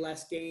play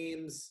less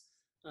games.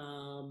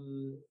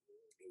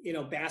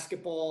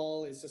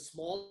 Basketball is a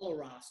smaller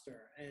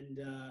roster and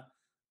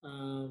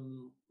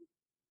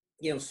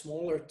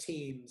smaller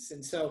teams.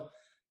 And so,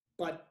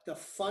 but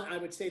I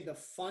would say the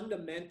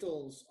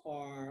fundamentals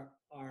are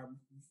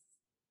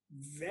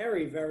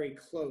very, very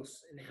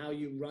close in how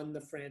you run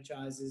the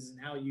franchises and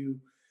how you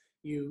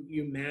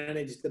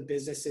manage the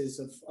businesses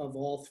of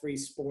all three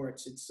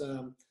sports. It's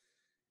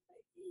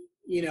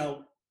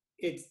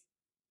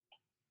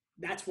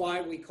that's why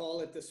we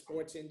call it the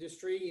sports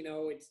industry.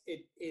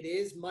 It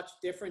is much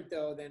different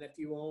though than if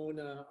you own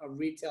a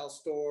retail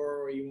store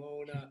or you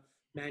own a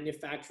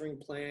manufacturing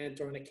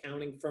plant or an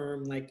accounting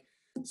firm. Like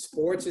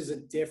sports is a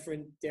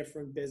different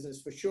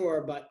business for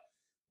sure, but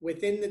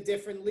within the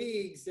different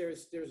leagues,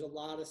 there's a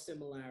lot of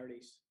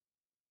similarities.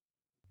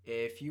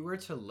 If you were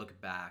to look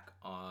back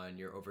on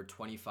your over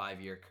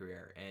 25-year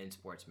career in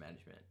sports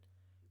management,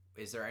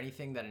 is there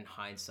anything that in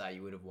hindsight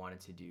you would have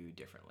wanted to do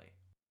differently?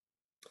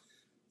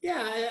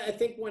 Yeah, I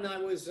think when I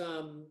was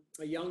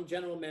a young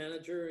general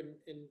manager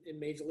in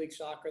Major League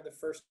Soccer, the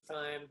first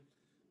time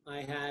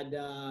I had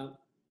a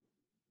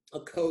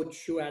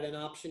coach who had an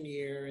option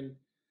year, and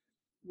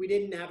we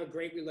didn't have a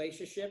great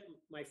relationship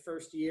my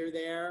first year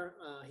there.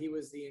 He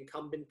was the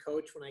incumbent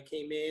coach when I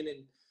came in,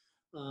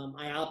 and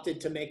I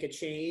opted to make a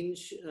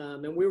change.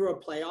 And we were a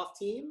playoff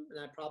team, and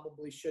I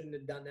probably shouldn't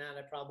have done that.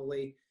 I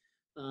probably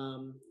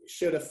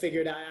should have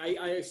figured out.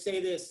 I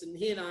say this, and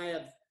he and I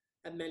have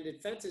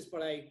mended fences,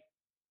 but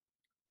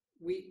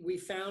we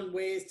found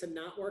ways to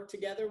not work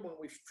together when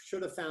we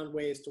should have found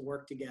ways to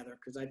work together,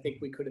 because I think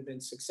we could have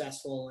been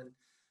successful. And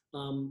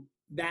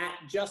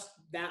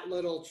that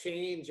little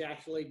change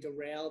actually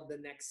derailed the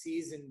next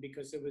season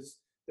because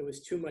there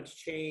was too much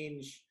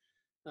change.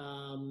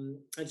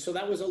 And so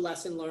that was a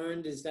lesson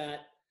learned, is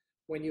that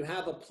when you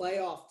have a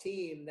playoff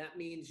team, that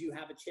means you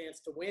have a chance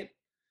to win.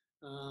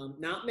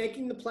 Not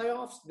making the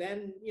playoffs,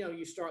 then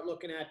you start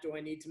looking at, do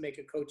I need to make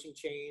a coaching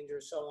change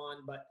or so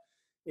on. But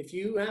if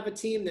you have a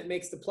team that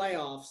makes the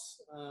playoffs,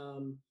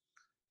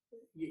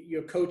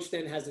 your coach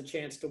then has a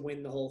chance to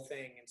win the whole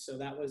thing. And so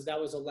that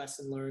was a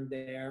lesson learned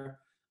there.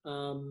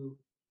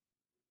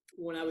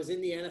 When I was in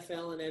the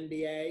NFL and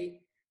NBA,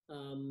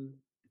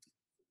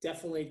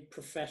 definitely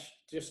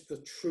just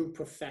the true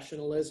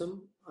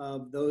professionalism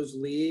of those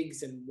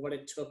leagues and what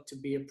it took to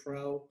be a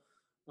pro.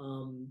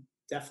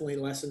 Definitely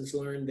lessons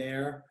learned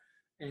there.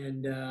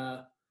 And,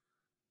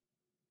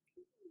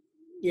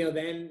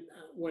 then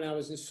when I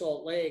was in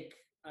Salt Lake,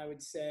 I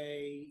would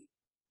say,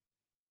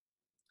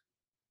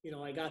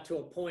 I got to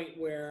a point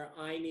where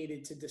I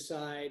needed to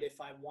decide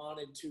if I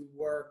wanted to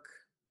work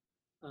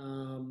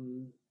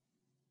in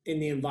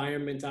the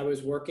environment I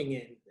was working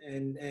in.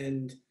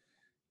 And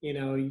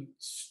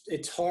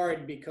it's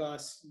hard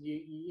because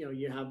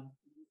you have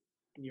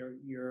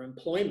your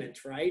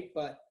employment, right?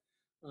 But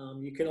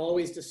you can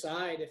always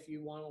decide if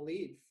you want to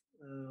leave.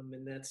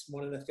 And that's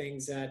one of the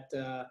things that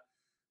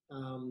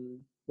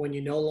when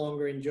you no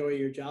longer enjoy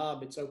your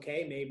job, it's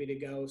okay maybe to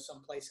go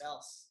someplace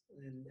else.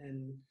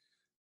 And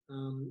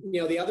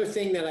the other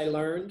thing that I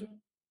learned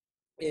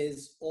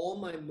is all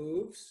my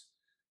moves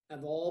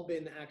have all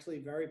been actually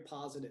very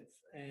positive.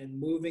 And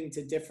moving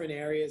to different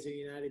areas of the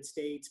United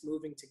States,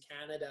 moving to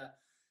Canada,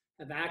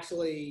 have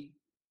actually,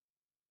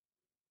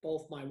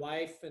 both my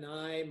wife and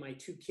I, my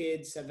two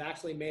kids, have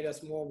actually made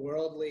us more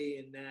worldly,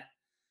 in that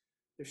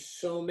there's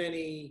so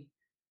many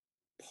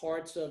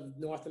parts of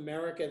North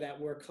America that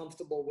we're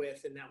comfortable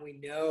with and that we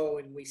know,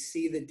 and we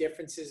see the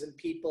differences in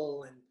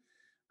people,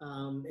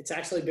 and it's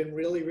actually been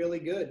really, really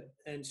good.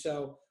 And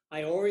so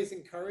I always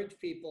encourage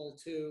people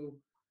to,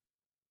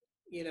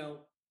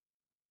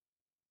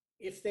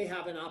 if they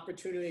have an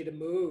opportunity to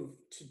move,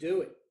 to do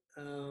it.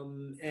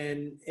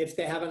 And if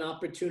they have an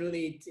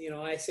opportunity to,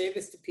 I say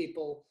this to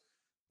people,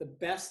 the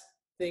best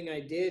thing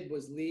I did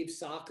was leave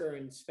soccer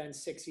and spend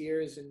 6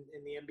 years in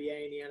the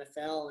NBA and the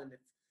NFL. And if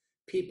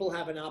people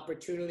have an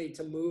opportunity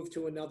to move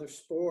to another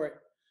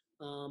sport,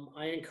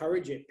 I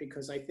encourage it,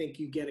 because I think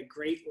you get a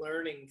great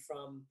learning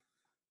from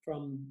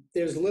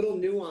there's little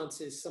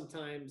nuances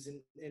sometimes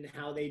in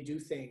how they do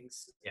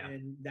things, Yeah.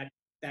 and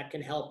that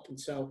can help. And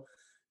so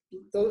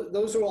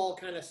those are all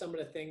kind of some of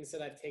the things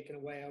that I've taken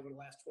away over the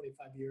last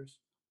 25 years.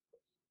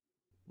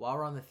 While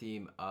we're on the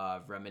theme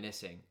of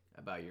reminiscing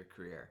about your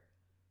career,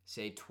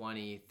 say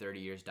 20, 30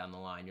 years down the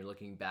line, you're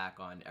looking back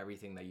on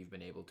everything that you've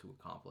been able to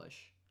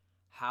accomplish.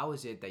 How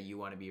is it that you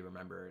want to be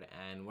remembered,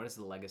 and what is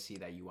the legacy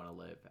that you want to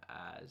live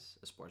as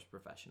a sports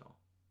professional?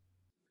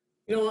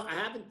 I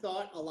haven't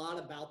thought a lot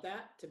about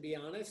that, to be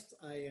honest.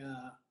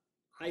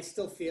 I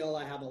still feel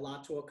I have a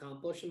lot to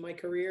accomplish in my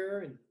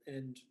career,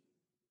 and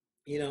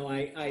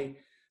I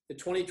the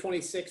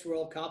 2026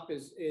 World Cup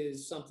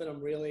is something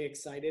I'm really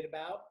excited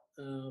about.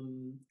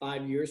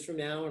 5 years from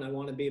now, and I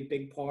want to be a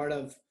big part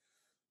of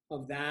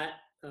that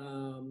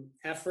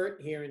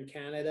effort here in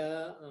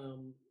Canada,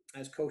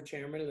 as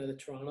co-chairman of the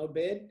Toronto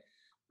bid.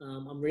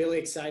 I'm really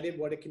excited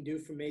what it can do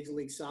for Major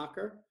League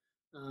Soccer.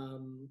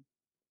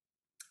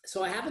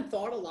 So I haven't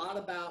thought a lot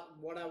about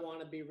what I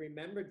want to be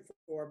remembered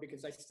for,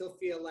 because I still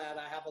feel that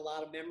I have a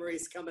lot of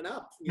memories coming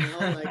up.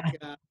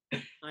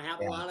 I have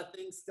a lot of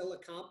things still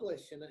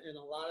accomplished, and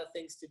a lot of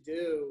things to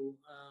do.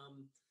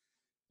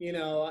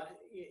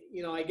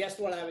 I guess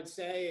what I would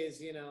say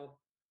is,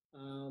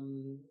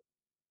 um,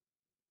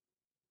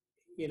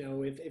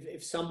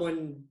 if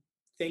someone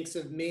thinks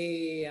of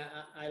me,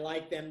 I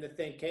like them to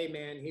think, hey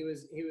man, he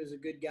was a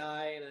good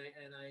guy,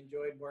 and I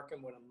enjoyed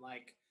working with him.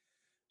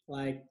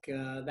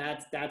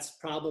 That's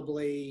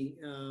probably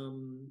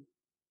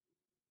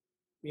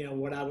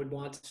what I would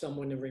want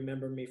someone to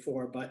remember me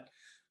for. But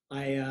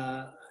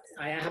I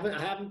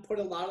haven't put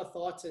a lot of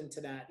thoughts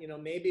into that.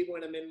 Maybe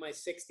when I'm in my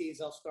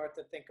 60s, I'll start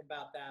to think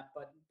about that,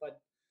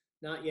 but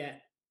not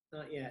yet,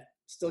 not yet.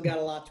 Still got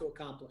a lot to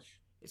accomplish.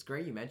 It's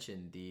great you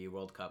mentioned the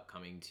World Cup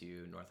coming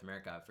to North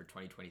America for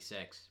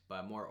 2026,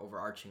 but more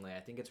overarchingly, I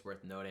think it's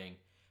worth noting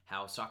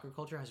how soccer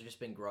culture has just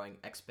been growing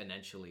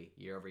exponentially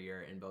year over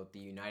year in both the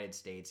United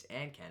States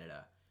and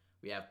Canada.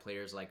 We have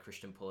players like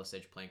Christian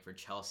Pulisic playing for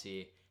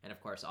Chelsea, and of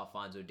course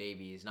Alphonso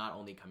Davies not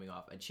only coming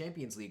off a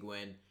Champions League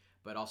win,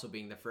 but also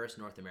being the first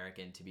North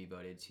American to be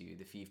voted to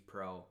the FIFA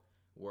Pro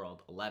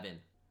World 11.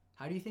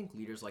 How do you think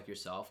leaders like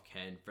yourself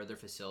can further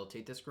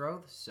facilitate this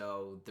growth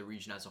so the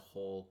region as a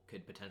whole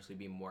could potentially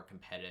be more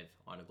competitive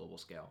on a global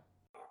scale?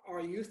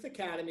 Our youth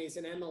academies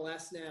in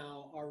MLS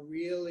now are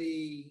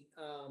really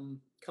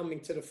coming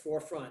to the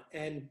forefront,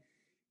 and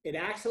it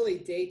actually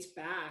dates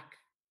back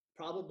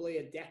probably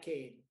a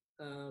decade.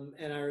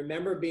 And I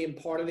remember being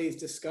part of these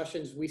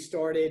discussions. We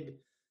started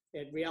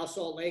at Real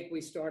Salt Lake.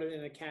 We started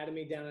an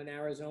academy down in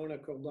Arizona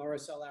called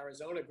Lauricel,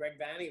 Arizona. Greg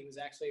Vanny was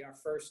actually our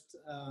first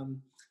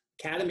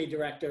academy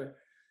director.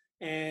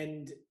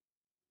 And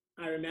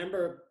I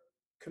remember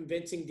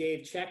convincing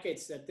Dave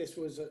Checketts that this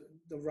was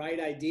the right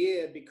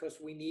idea, because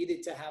we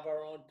needed to have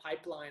our own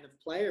pipeline of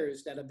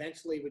players that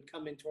eventually would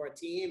come into our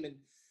team. And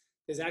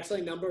there's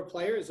actually a number of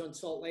players on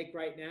Salt Lake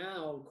right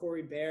now,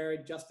 Corey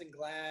Baird, Justin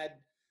Glad,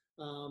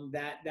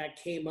 that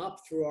came up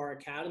through our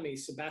academy.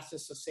 Sebastian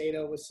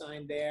Saucedo was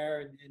signed there,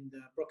 and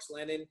Brooks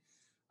Lennon.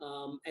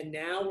 And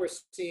now we're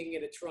seeing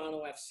it at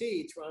Toronto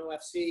FC. Toronto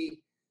FC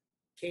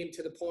came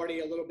to the party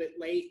a little bit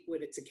late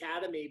with its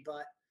academy,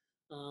 but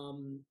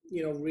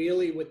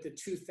really with the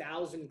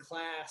 2000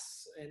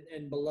 class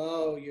and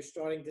below, you're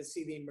starting to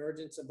see the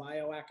emergence of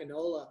Ayo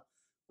Akinola,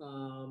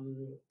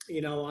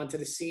 onto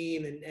the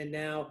scene, and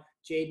now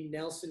Jaden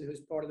Nelson,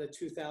 who's part of the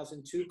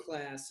 2002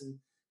 class, and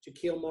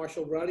Jaquil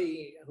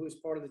Marshall-Ruddy, who's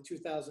part of the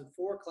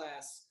 2004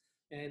 class.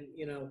 And,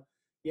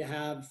 you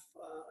have,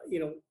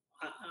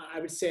 I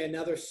would say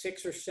another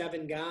 6 or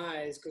 7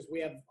 guys, because we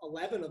have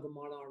 11 of them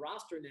on our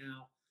roster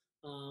now,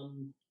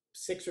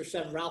 6 or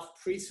 7, Ralph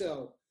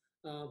Priso,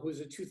 who's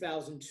a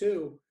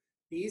 2002.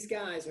 These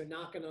guys are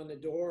knocking on the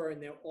door,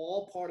 and they're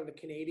all part of the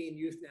Canadian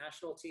Youth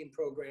National Team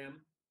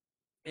program.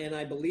 And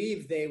I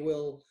believe they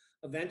will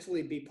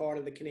eventually be part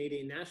of the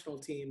Canadian National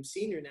Team,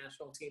 Senior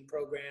National Team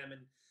program.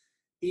 And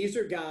these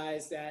are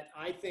guys that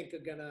I think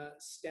are going to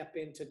step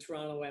into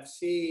Toronto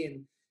FC.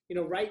 And,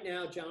 right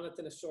now,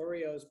 Jonathan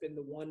Osorio has been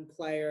the one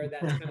player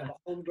that's kind of a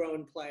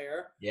homegrown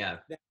player. Yeah.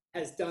 That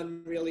has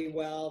done really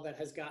well, that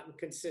has gotten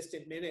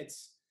consistent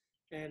minutes.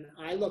 And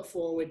I look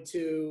forward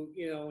to,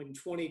 in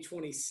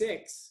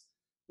 2026,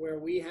 where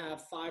we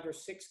have 5 or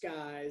 6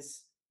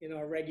 guys in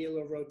our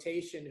regular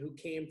rotation who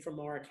came from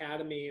our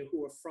academy,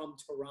 who are from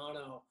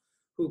Toronto,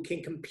 who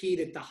can compete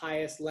at the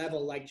highest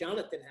level like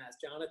Jonathan has.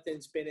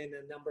 Jonathan's been in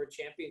a number of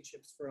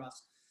championships for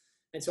us.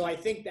 And so I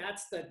think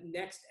that's the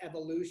next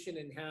evolution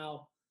in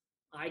how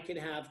I can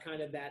have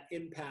kind of that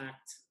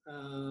impact,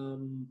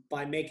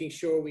 by making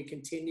sure we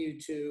continue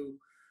to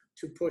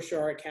push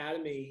our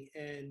academy.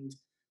 And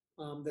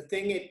the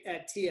thing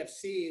at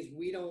TFC is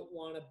we don't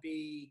want to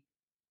be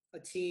a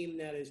team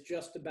that is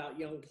just about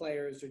young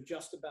players or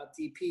just about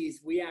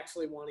DPs. We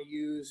actually want to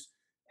use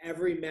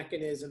every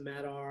mechanism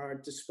at our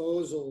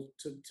disposal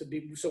to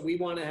be. So we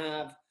want to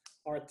have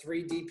our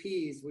 3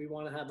 DPs. We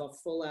want to have a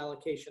full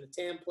allocation of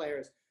TAM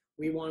players.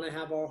 We want to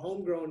have our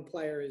homegrown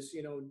players,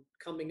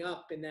 coming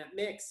up in that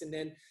mix. And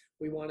then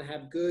we want to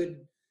have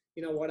good,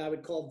 what I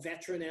would call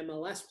veteran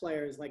MLS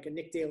players like a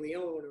Nick De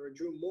Leon or a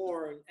Drew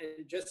Moore,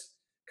 and just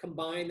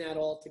combine that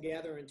all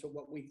together into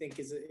what we think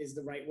is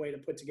the right way to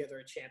put together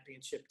a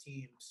championship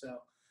team. So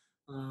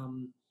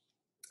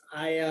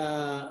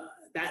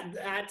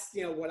that's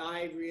what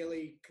I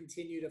really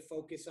continue to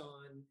focus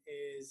on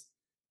is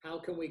how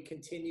can we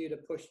continue to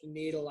push the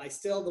needle.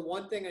 The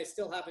one thing I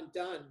still haven't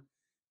done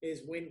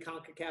is win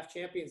CONCACAF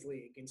Champions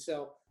League. And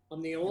so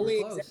I'm the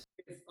only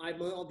executive. I'm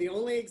the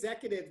only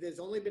executive. There's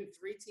only been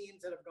 3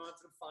 teams that have gone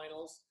to the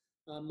finals.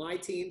 My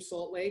team,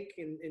 Salt Lake,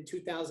 in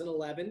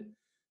 2011.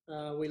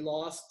 We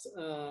lost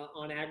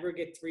on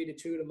aggregate 3-2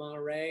 to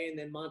Monterey, and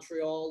then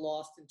Montreal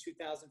lost in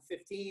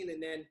 2015,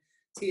 and then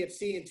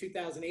TFC in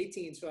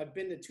 2018. So I've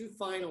been to 2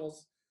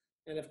 finals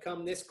and have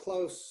come this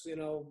close,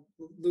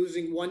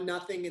 losing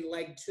 1-0 in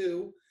leg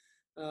 2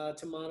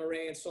 to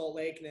Monterey and Salt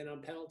Lake, and then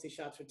on penalty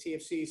shots with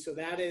TFC. So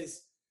that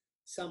is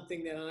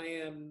something that I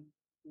am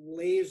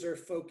laser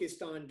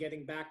focused on,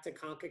 getting back to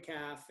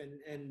CONCACAF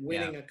and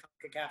winning a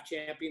CONCACAF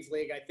Champions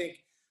League.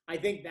 I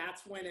think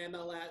that's when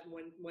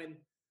when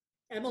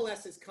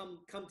MLS has come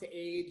to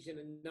age in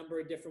a number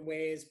of different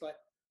ways,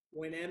 but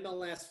when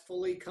MLS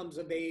fully comes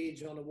of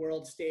age on a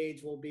world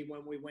stage will be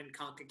when we win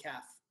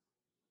CONCACAF.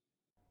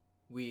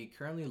 We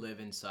currently live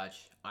in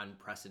such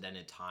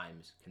unprecedented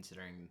times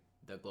considering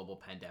the global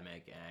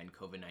pandemic and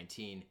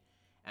COVID-19.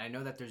 And I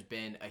know that there's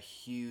been a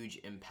huge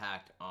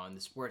impact on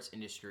the sports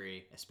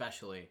industry,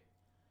 especially.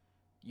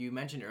 You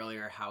mentioned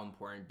earlier how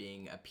important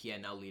being a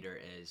P&L leader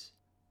is.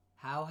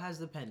 How has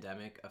the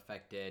pandemic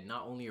affected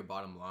not only your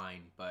bottom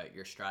line, but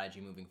your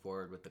strategy moving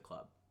forward with the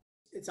club?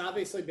 It's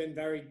obviously been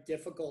very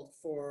difficult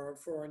for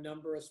a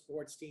number of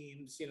sports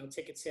teams.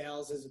 Ticket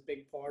sales is a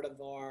big part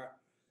of our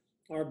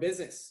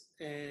business.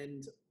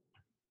 And,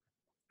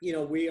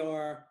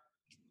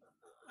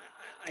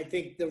 I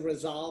think the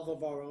resolve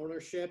of our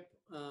ownership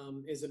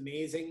is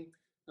amazing.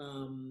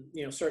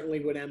 Certainly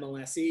with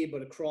MLSE,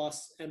 but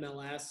across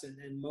MLS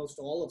and most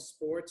all of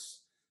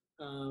sports.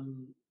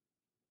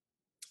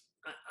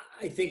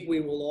 I think we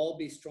will all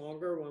be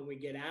stronger when we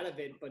get out of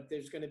it, but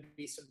there's going to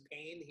be some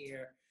pain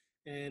here.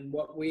 And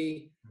what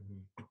we,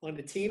 on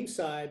the team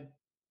side,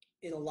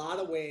 in a lot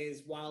of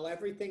ways, while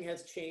everything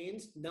has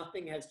changed,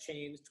 nothing has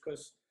changed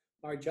because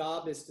our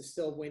job is to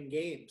still win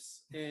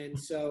games. And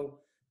so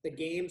the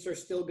games are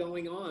still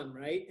going on,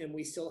 right? And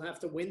we still have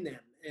to win them.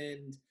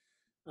 And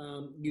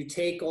you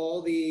take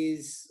all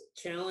these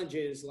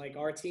challenges, like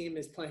our team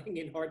is playing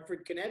in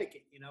Hartford,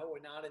 Connecticut, we're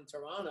not in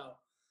Toronto.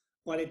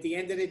 But at the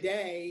end of the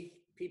day,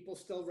 people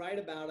still write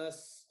about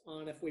us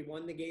on if we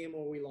won the game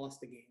or we lost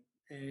the game.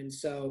 And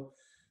so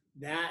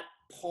that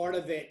part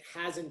of it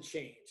hasn't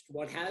changed.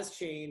 What has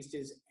changed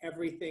is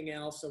everything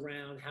else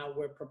around how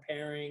we're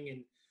preparing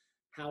and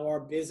how our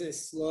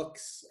business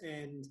looks.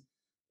 And,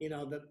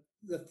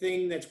 the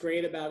thing that's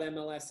great about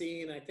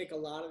MLSE, and I think a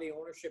lot of the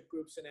ownership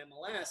groups in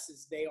MLS,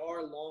 is they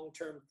are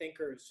long-term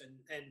thinkers.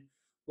 And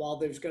while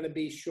there's going to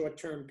be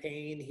short-term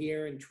pain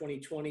here in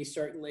 2020,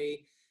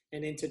 certainly,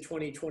 and into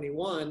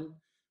 2021,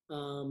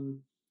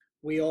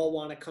 we all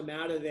want to come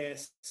out of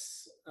this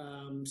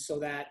so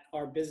that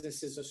our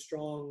businesses are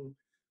strong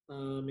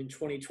in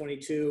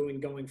 2022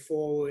 and going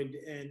forward.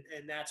 And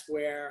that's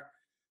where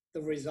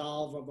the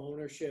resolve of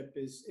ownership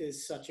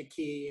is such a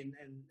key. And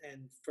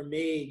for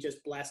me,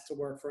 just blessed to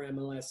work for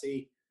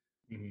MLSE.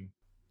 Mm-hmm.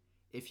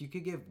 If you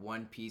could give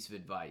one piece of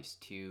advice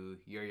to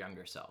your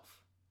younger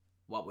self,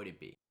 what would it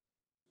be?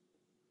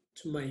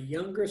 To my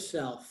younger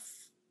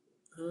self,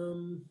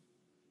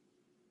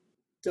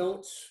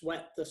 don't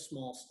sweat the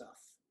small stuff.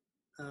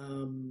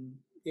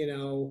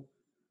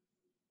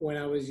 When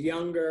I was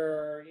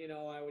younger,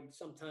 I would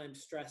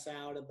sometimes stress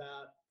out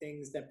about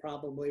things that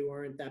probably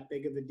weren't that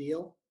big of a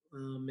deal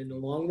in the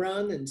long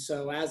run. And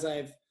so as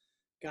I've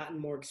gotten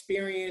more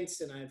experience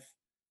and I've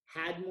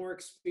had more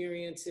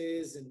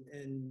experiences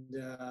and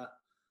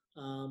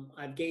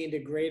I've gained a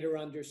greater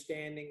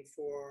understanding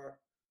for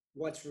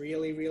what's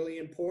really, really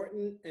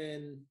important.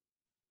 And,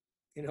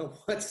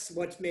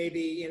 what's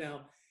maybe,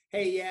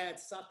 hey, yeah, it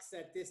sucks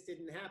that this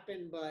didn't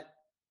happen, but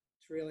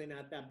it's really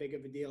not that big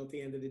of a deal at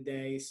the end of the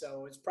day.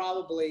 So it's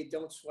probably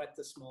don't sweat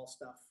the small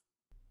stuff.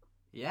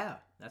 Yeah,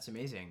 that's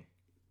amazing.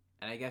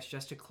 And I guess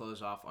just to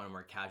close off on a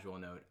more casual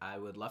note, I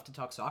would love to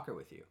talk soccer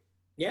with you.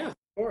 Yeah, of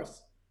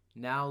course.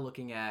 Now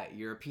looking at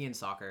European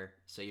soccer,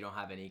 so you don't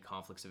have any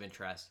conflicts of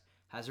interest,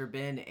 has there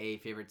been a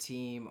favorite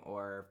team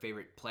or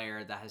favorite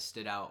player that has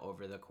stood out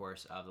over the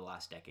course of the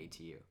last decade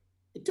to you?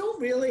 I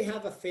don't really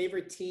have a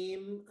favorite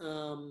team.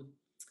 I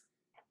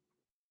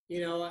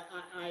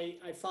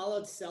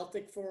followed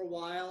Celtic for a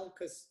while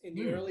because in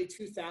the early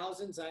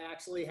 2000s, I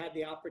actually had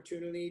the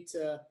opportunity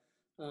to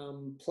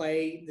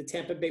play. The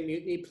Tampa Bay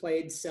Mutiny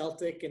played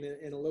Celtic in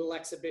a little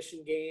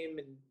exhibition game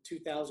in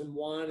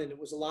 2001, and it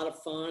was a lot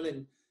of fun.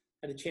 And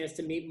had a chance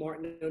to meet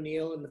Martin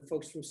O'Neill and the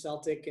folks from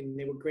Celtic, and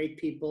they were great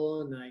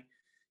people. And I,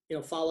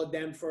 followed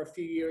them for a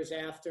few years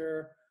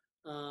after.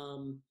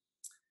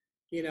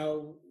 You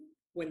know,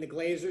 when the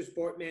Glazers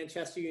bought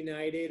Manchester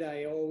United,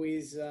 I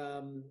always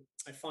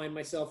I find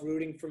myself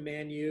rooting for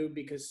Man U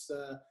because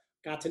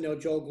got to know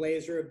Joel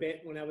Glazer a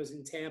bit when I was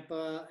in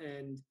Tampa,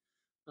 and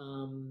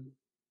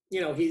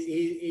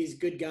he's a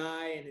good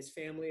guy, and his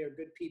family are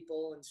good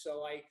people, and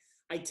so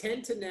I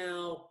tend to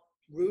now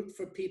root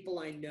for people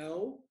I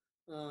know.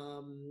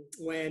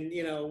 When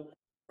a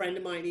friend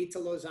of mine, Ita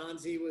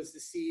Lozanzi, was the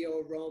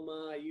CEO of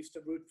Roma, I used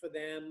to root for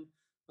them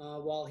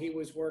while he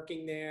was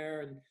working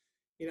there, and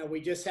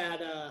we just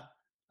had a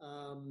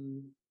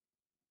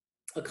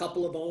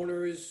couple of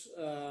owners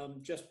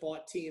just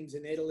bought teams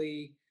in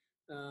Italy,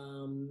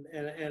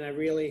 and I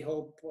really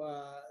hope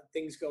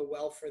things go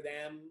well for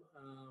them,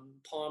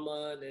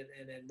 Parma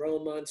and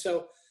Roma. And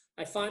so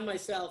I find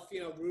myself,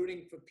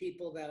 rooting for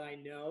people that I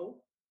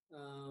know,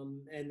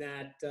 and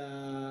that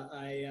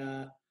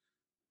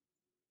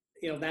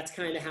that's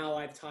kind of how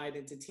I've tied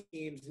into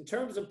teams. In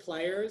terms of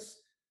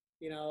players,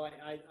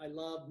 I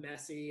love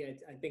Messi.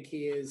 I think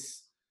he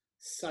is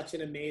such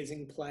an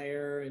amazing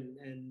player,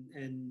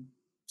 and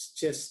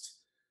just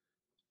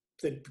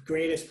the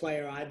greatest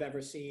player I've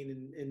ever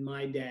seen in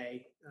my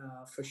day,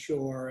 for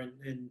sure.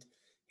 And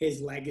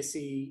his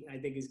legacy, I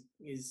think,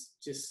 is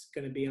just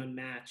going to be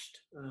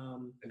unmatched.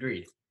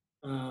 Agreed.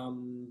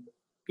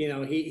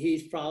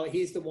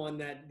 He's the one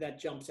that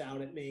jumps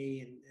out at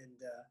me,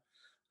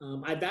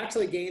 and I've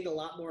actually gained a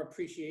lot more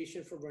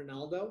appreciation for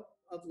Ronaldo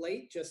of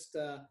late, just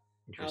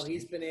how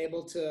he's been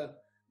able to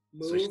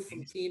move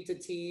from team to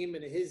team,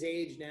 and at his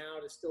age now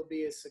to still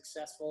be as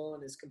successful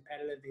and as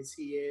competitive as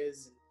he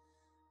is.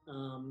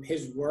 And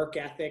his work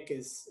ethic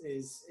is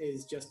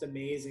just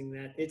amazing.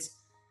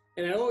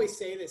 And I always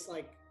say this,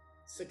 like,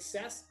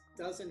 success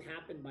doesn't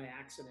happen by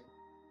accident.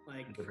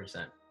 Like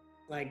 100%.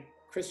 Like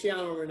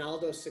Cristiano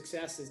Ronaldo's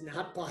success is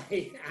not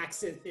by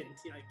accident.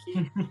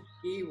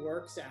 He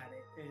works at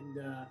it, and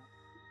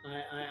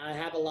I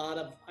have a lot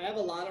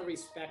of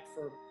respect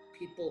for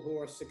people who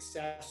are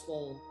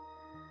successful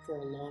for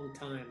a long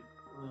time.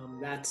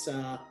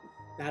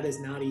 That is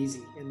not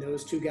easy. And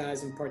those two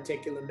guys in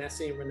particular,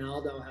 Messi and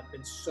Ronaldo, have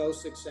been so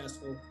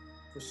successful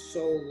for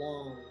so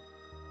long.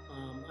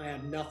 I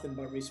have nothing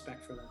but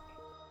respect for them.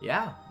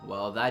 Yeah,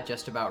 well, that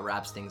just about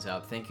wraps things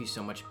up. Thank you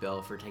so much,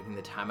 Bill, for taking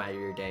the time out of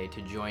your day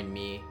to join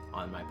me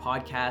on my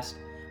podcast.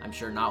 I'm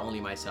sure not only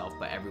myself,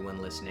 but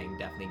everyone listening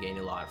definitely gained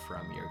a lot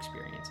from your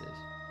experiences.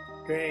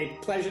 Great.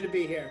 Pleasure to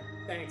be here.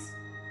 Thanks.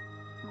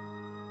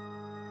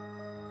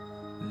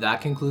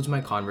 That concludes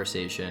my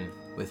conversation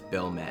with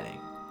Bill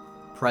Manning,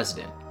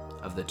 president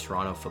of the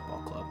Toronto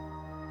Football Club.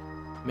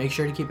 Make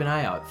sure to keep an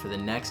eye out for the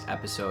next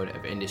episode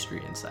of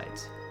Industry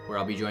Insights, where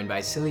I'll be joined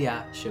by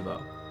Celia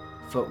Chavot,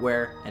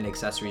 footwear and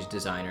accessories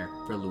designer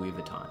for Louis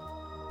Vuitton.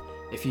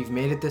 If you've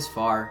made it this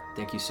far,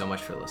 thank you so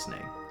much for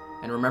listening.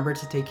 And remember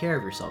to take care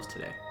of yourselves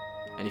today.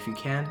 And if you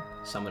can,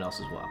 someone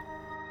else as well.